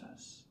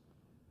Jesus,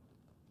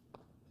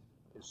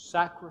 His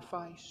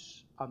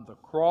sacrifice on the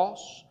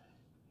cross,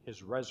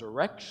 His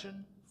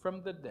resurrection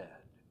from the dead,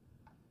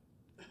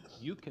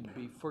 you can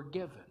be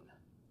forgiven.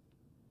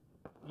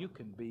 You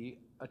can be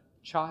a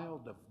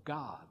child of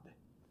God.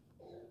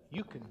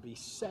 You can be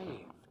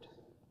saved.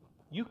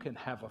 You can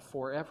have a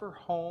forever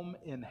home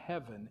in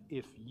heaven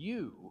if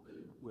you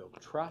will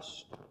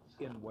trust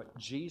in what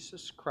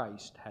Jesus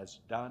Christ has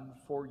done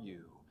for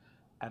you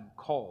and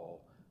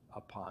call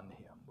upon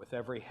Him. With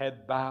every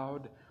head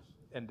bowed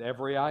and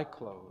every eye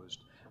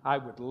closed, I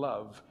would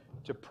love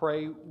to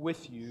pray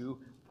with you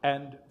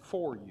and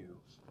for you.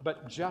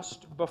 But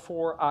just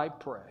before I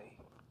pray,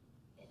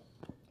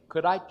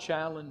 could I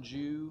challenge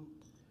you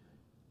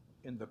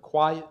in the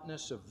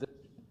quietness of this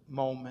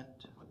moment?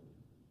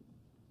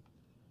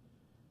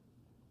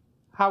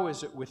 How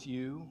is it with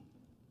you?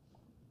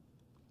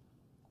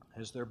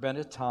 Has there been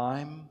a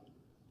time?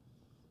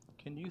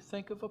 Can you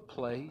think of a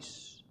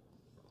place,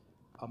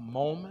 a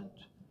moment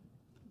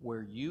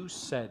where you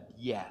said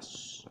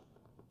yes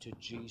to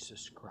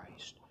Jesus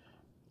Christ?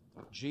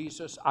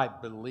 Jesus, I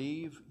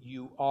believe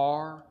you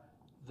are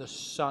the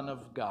Son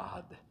of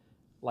God,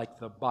 like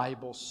the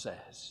Bible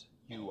says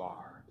you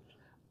are.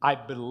 I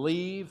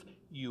believe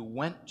you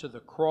went to the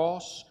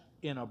cross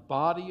in a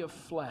body of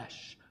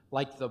flesh,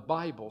 like the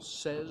Bible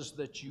says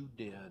that you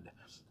did.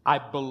 I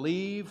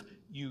believe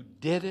you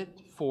did it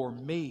for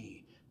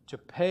me. to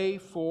pay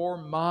for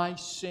my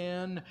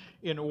sin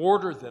in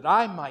order that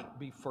I might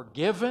be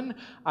forgiven.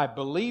 I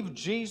believe,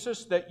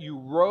 Jesus, that you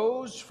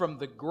rose from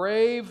the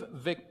grave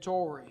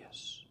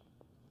victorious.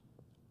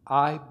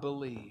 I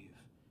believe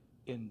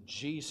in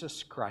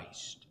Jesus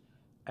Christ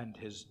and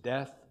His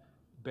death,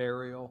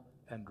 burial,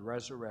 and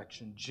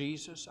resurrection.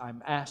 Jesus,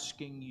 I'm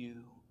asking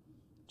you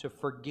to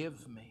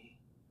forgive me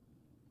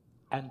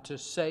and to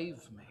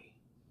save me.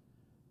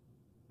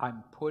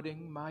 I'm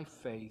putting my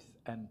faith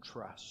and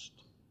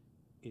trust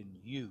in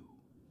you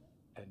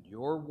and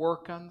your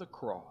work on the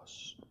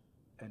cross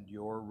and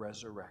your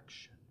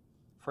resurrection.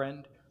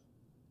 Friend,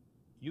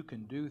 you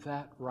can do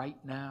that right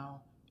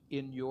now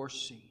in your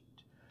seat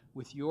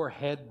with your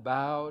head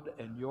bowed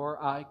and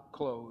your eye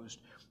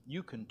closed.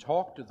 You can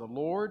talk to the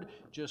Lord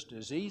just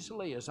as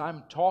easily as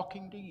I'm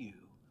talking to you,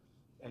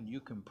 and you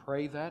can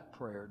pray that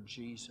prayer.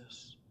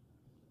 Jesus,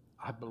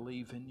 I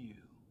believe in you.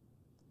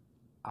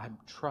 I'm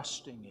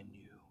trusting in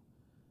you.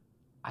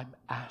 I'm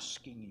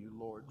asking you,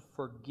 Lord,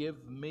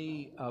 forgive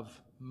me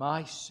of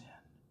my sin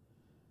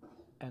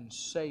and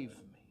save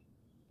me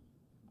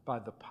by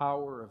the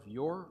power of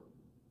your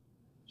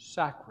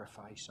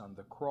sacrifice on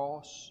the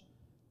cross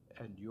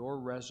and your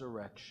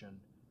resurrection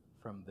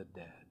from the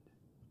dead.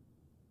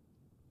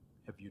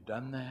 Have you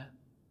done that?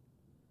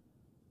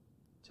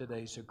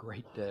 Today's a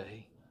great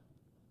day.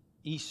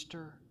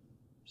 Easter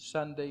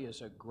Sunday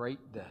is a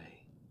great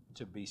day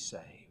to be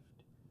saved.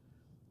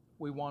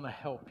 We want to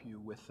help you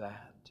with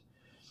that.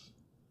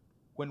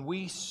 When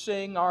we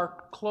sing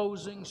our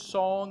closing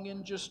song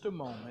in just a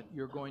moment,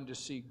 you're going to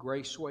see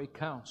Graceway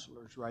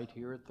counselors right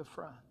here at the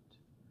front.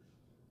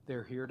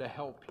 They're here to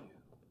help you.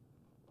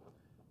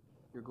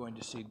 You're going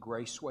to see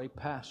Graceway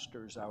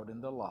pastors out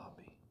in the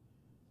lobby.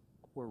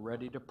 We're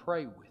ready to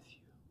pray with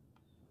you.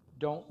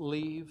 Don't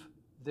leave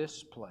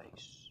this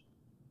place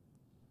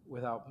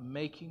without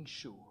making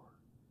sure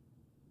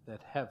that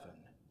heaven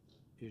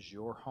is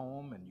your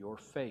home and your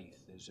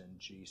faith is in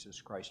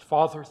Jesus Christ.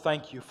 Father,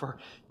 thank you for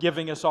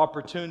giving us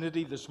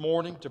opportunity this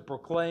morning to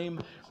proclaim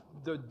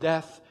the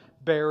death,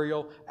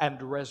 burial, and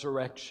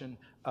resurrection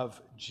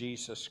of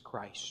Jesus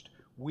Christ.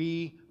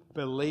 We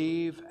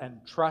believe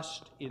and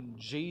trust in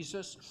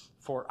Jesus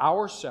for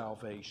our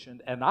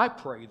salvation, and I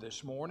pray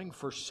this morning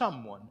for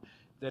someone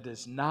that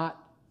has not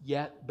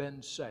yet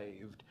been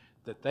saved,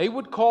 that they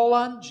would call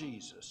on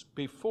Jesus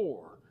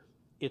before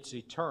it's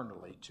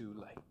eternally too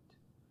late.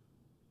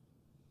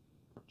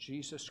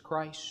 Jesus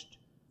Christ,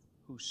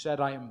 who said,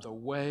 I am the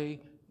way,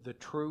 the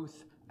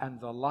truth, and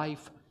the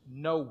life,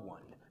 no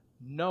one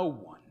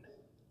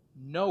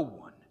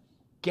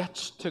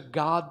gets to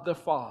God the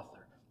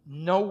Father.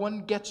 No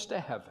one gets to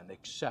heaven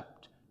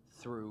except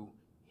through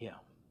Him.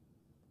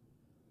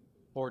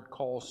 Lord,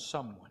 call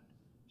someone,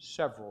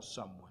 several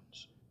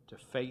someones, to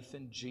faith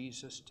in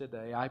Jesus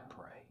today, I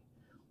pray.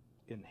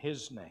 In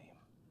His name,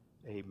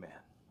 amen.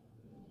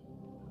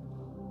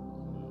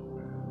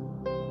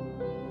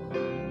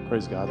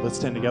 Praise God. Let's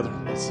stand together.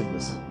 Let's sing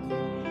this.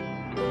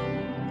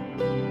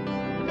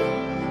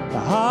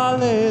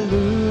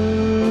 Hallelujah.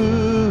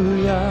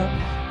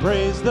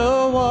 Praise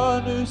the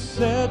one who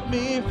set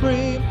me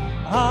free.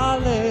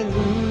 Hallelujah.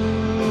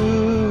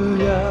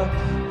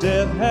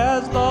 Death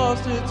has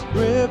lost its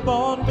grip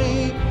on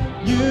me.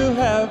 You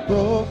have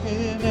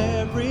broken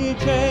every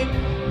chain.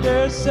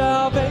 There's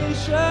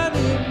salvation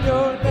in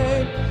your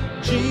name.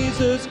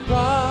 Jesus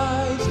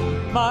Christ,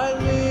 my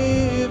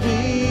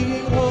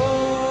living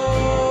hope.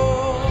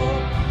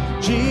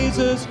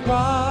 Jesus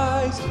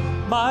Christ,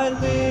 my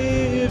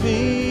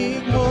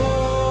living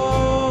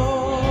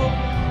hope.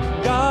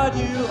 God,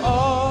 you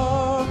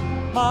are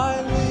my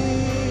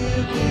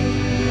living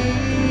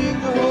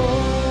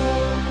hope.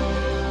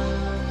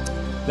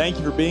 Thank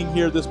you for being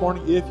here this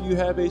morning. If you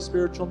have a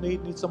spiritual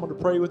need someone to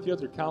pray with you,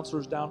 there are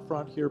counselors down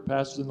front here,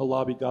 pastors in the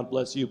lobby. God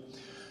bless you.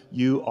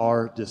 You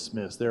are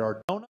dismissed. There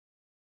are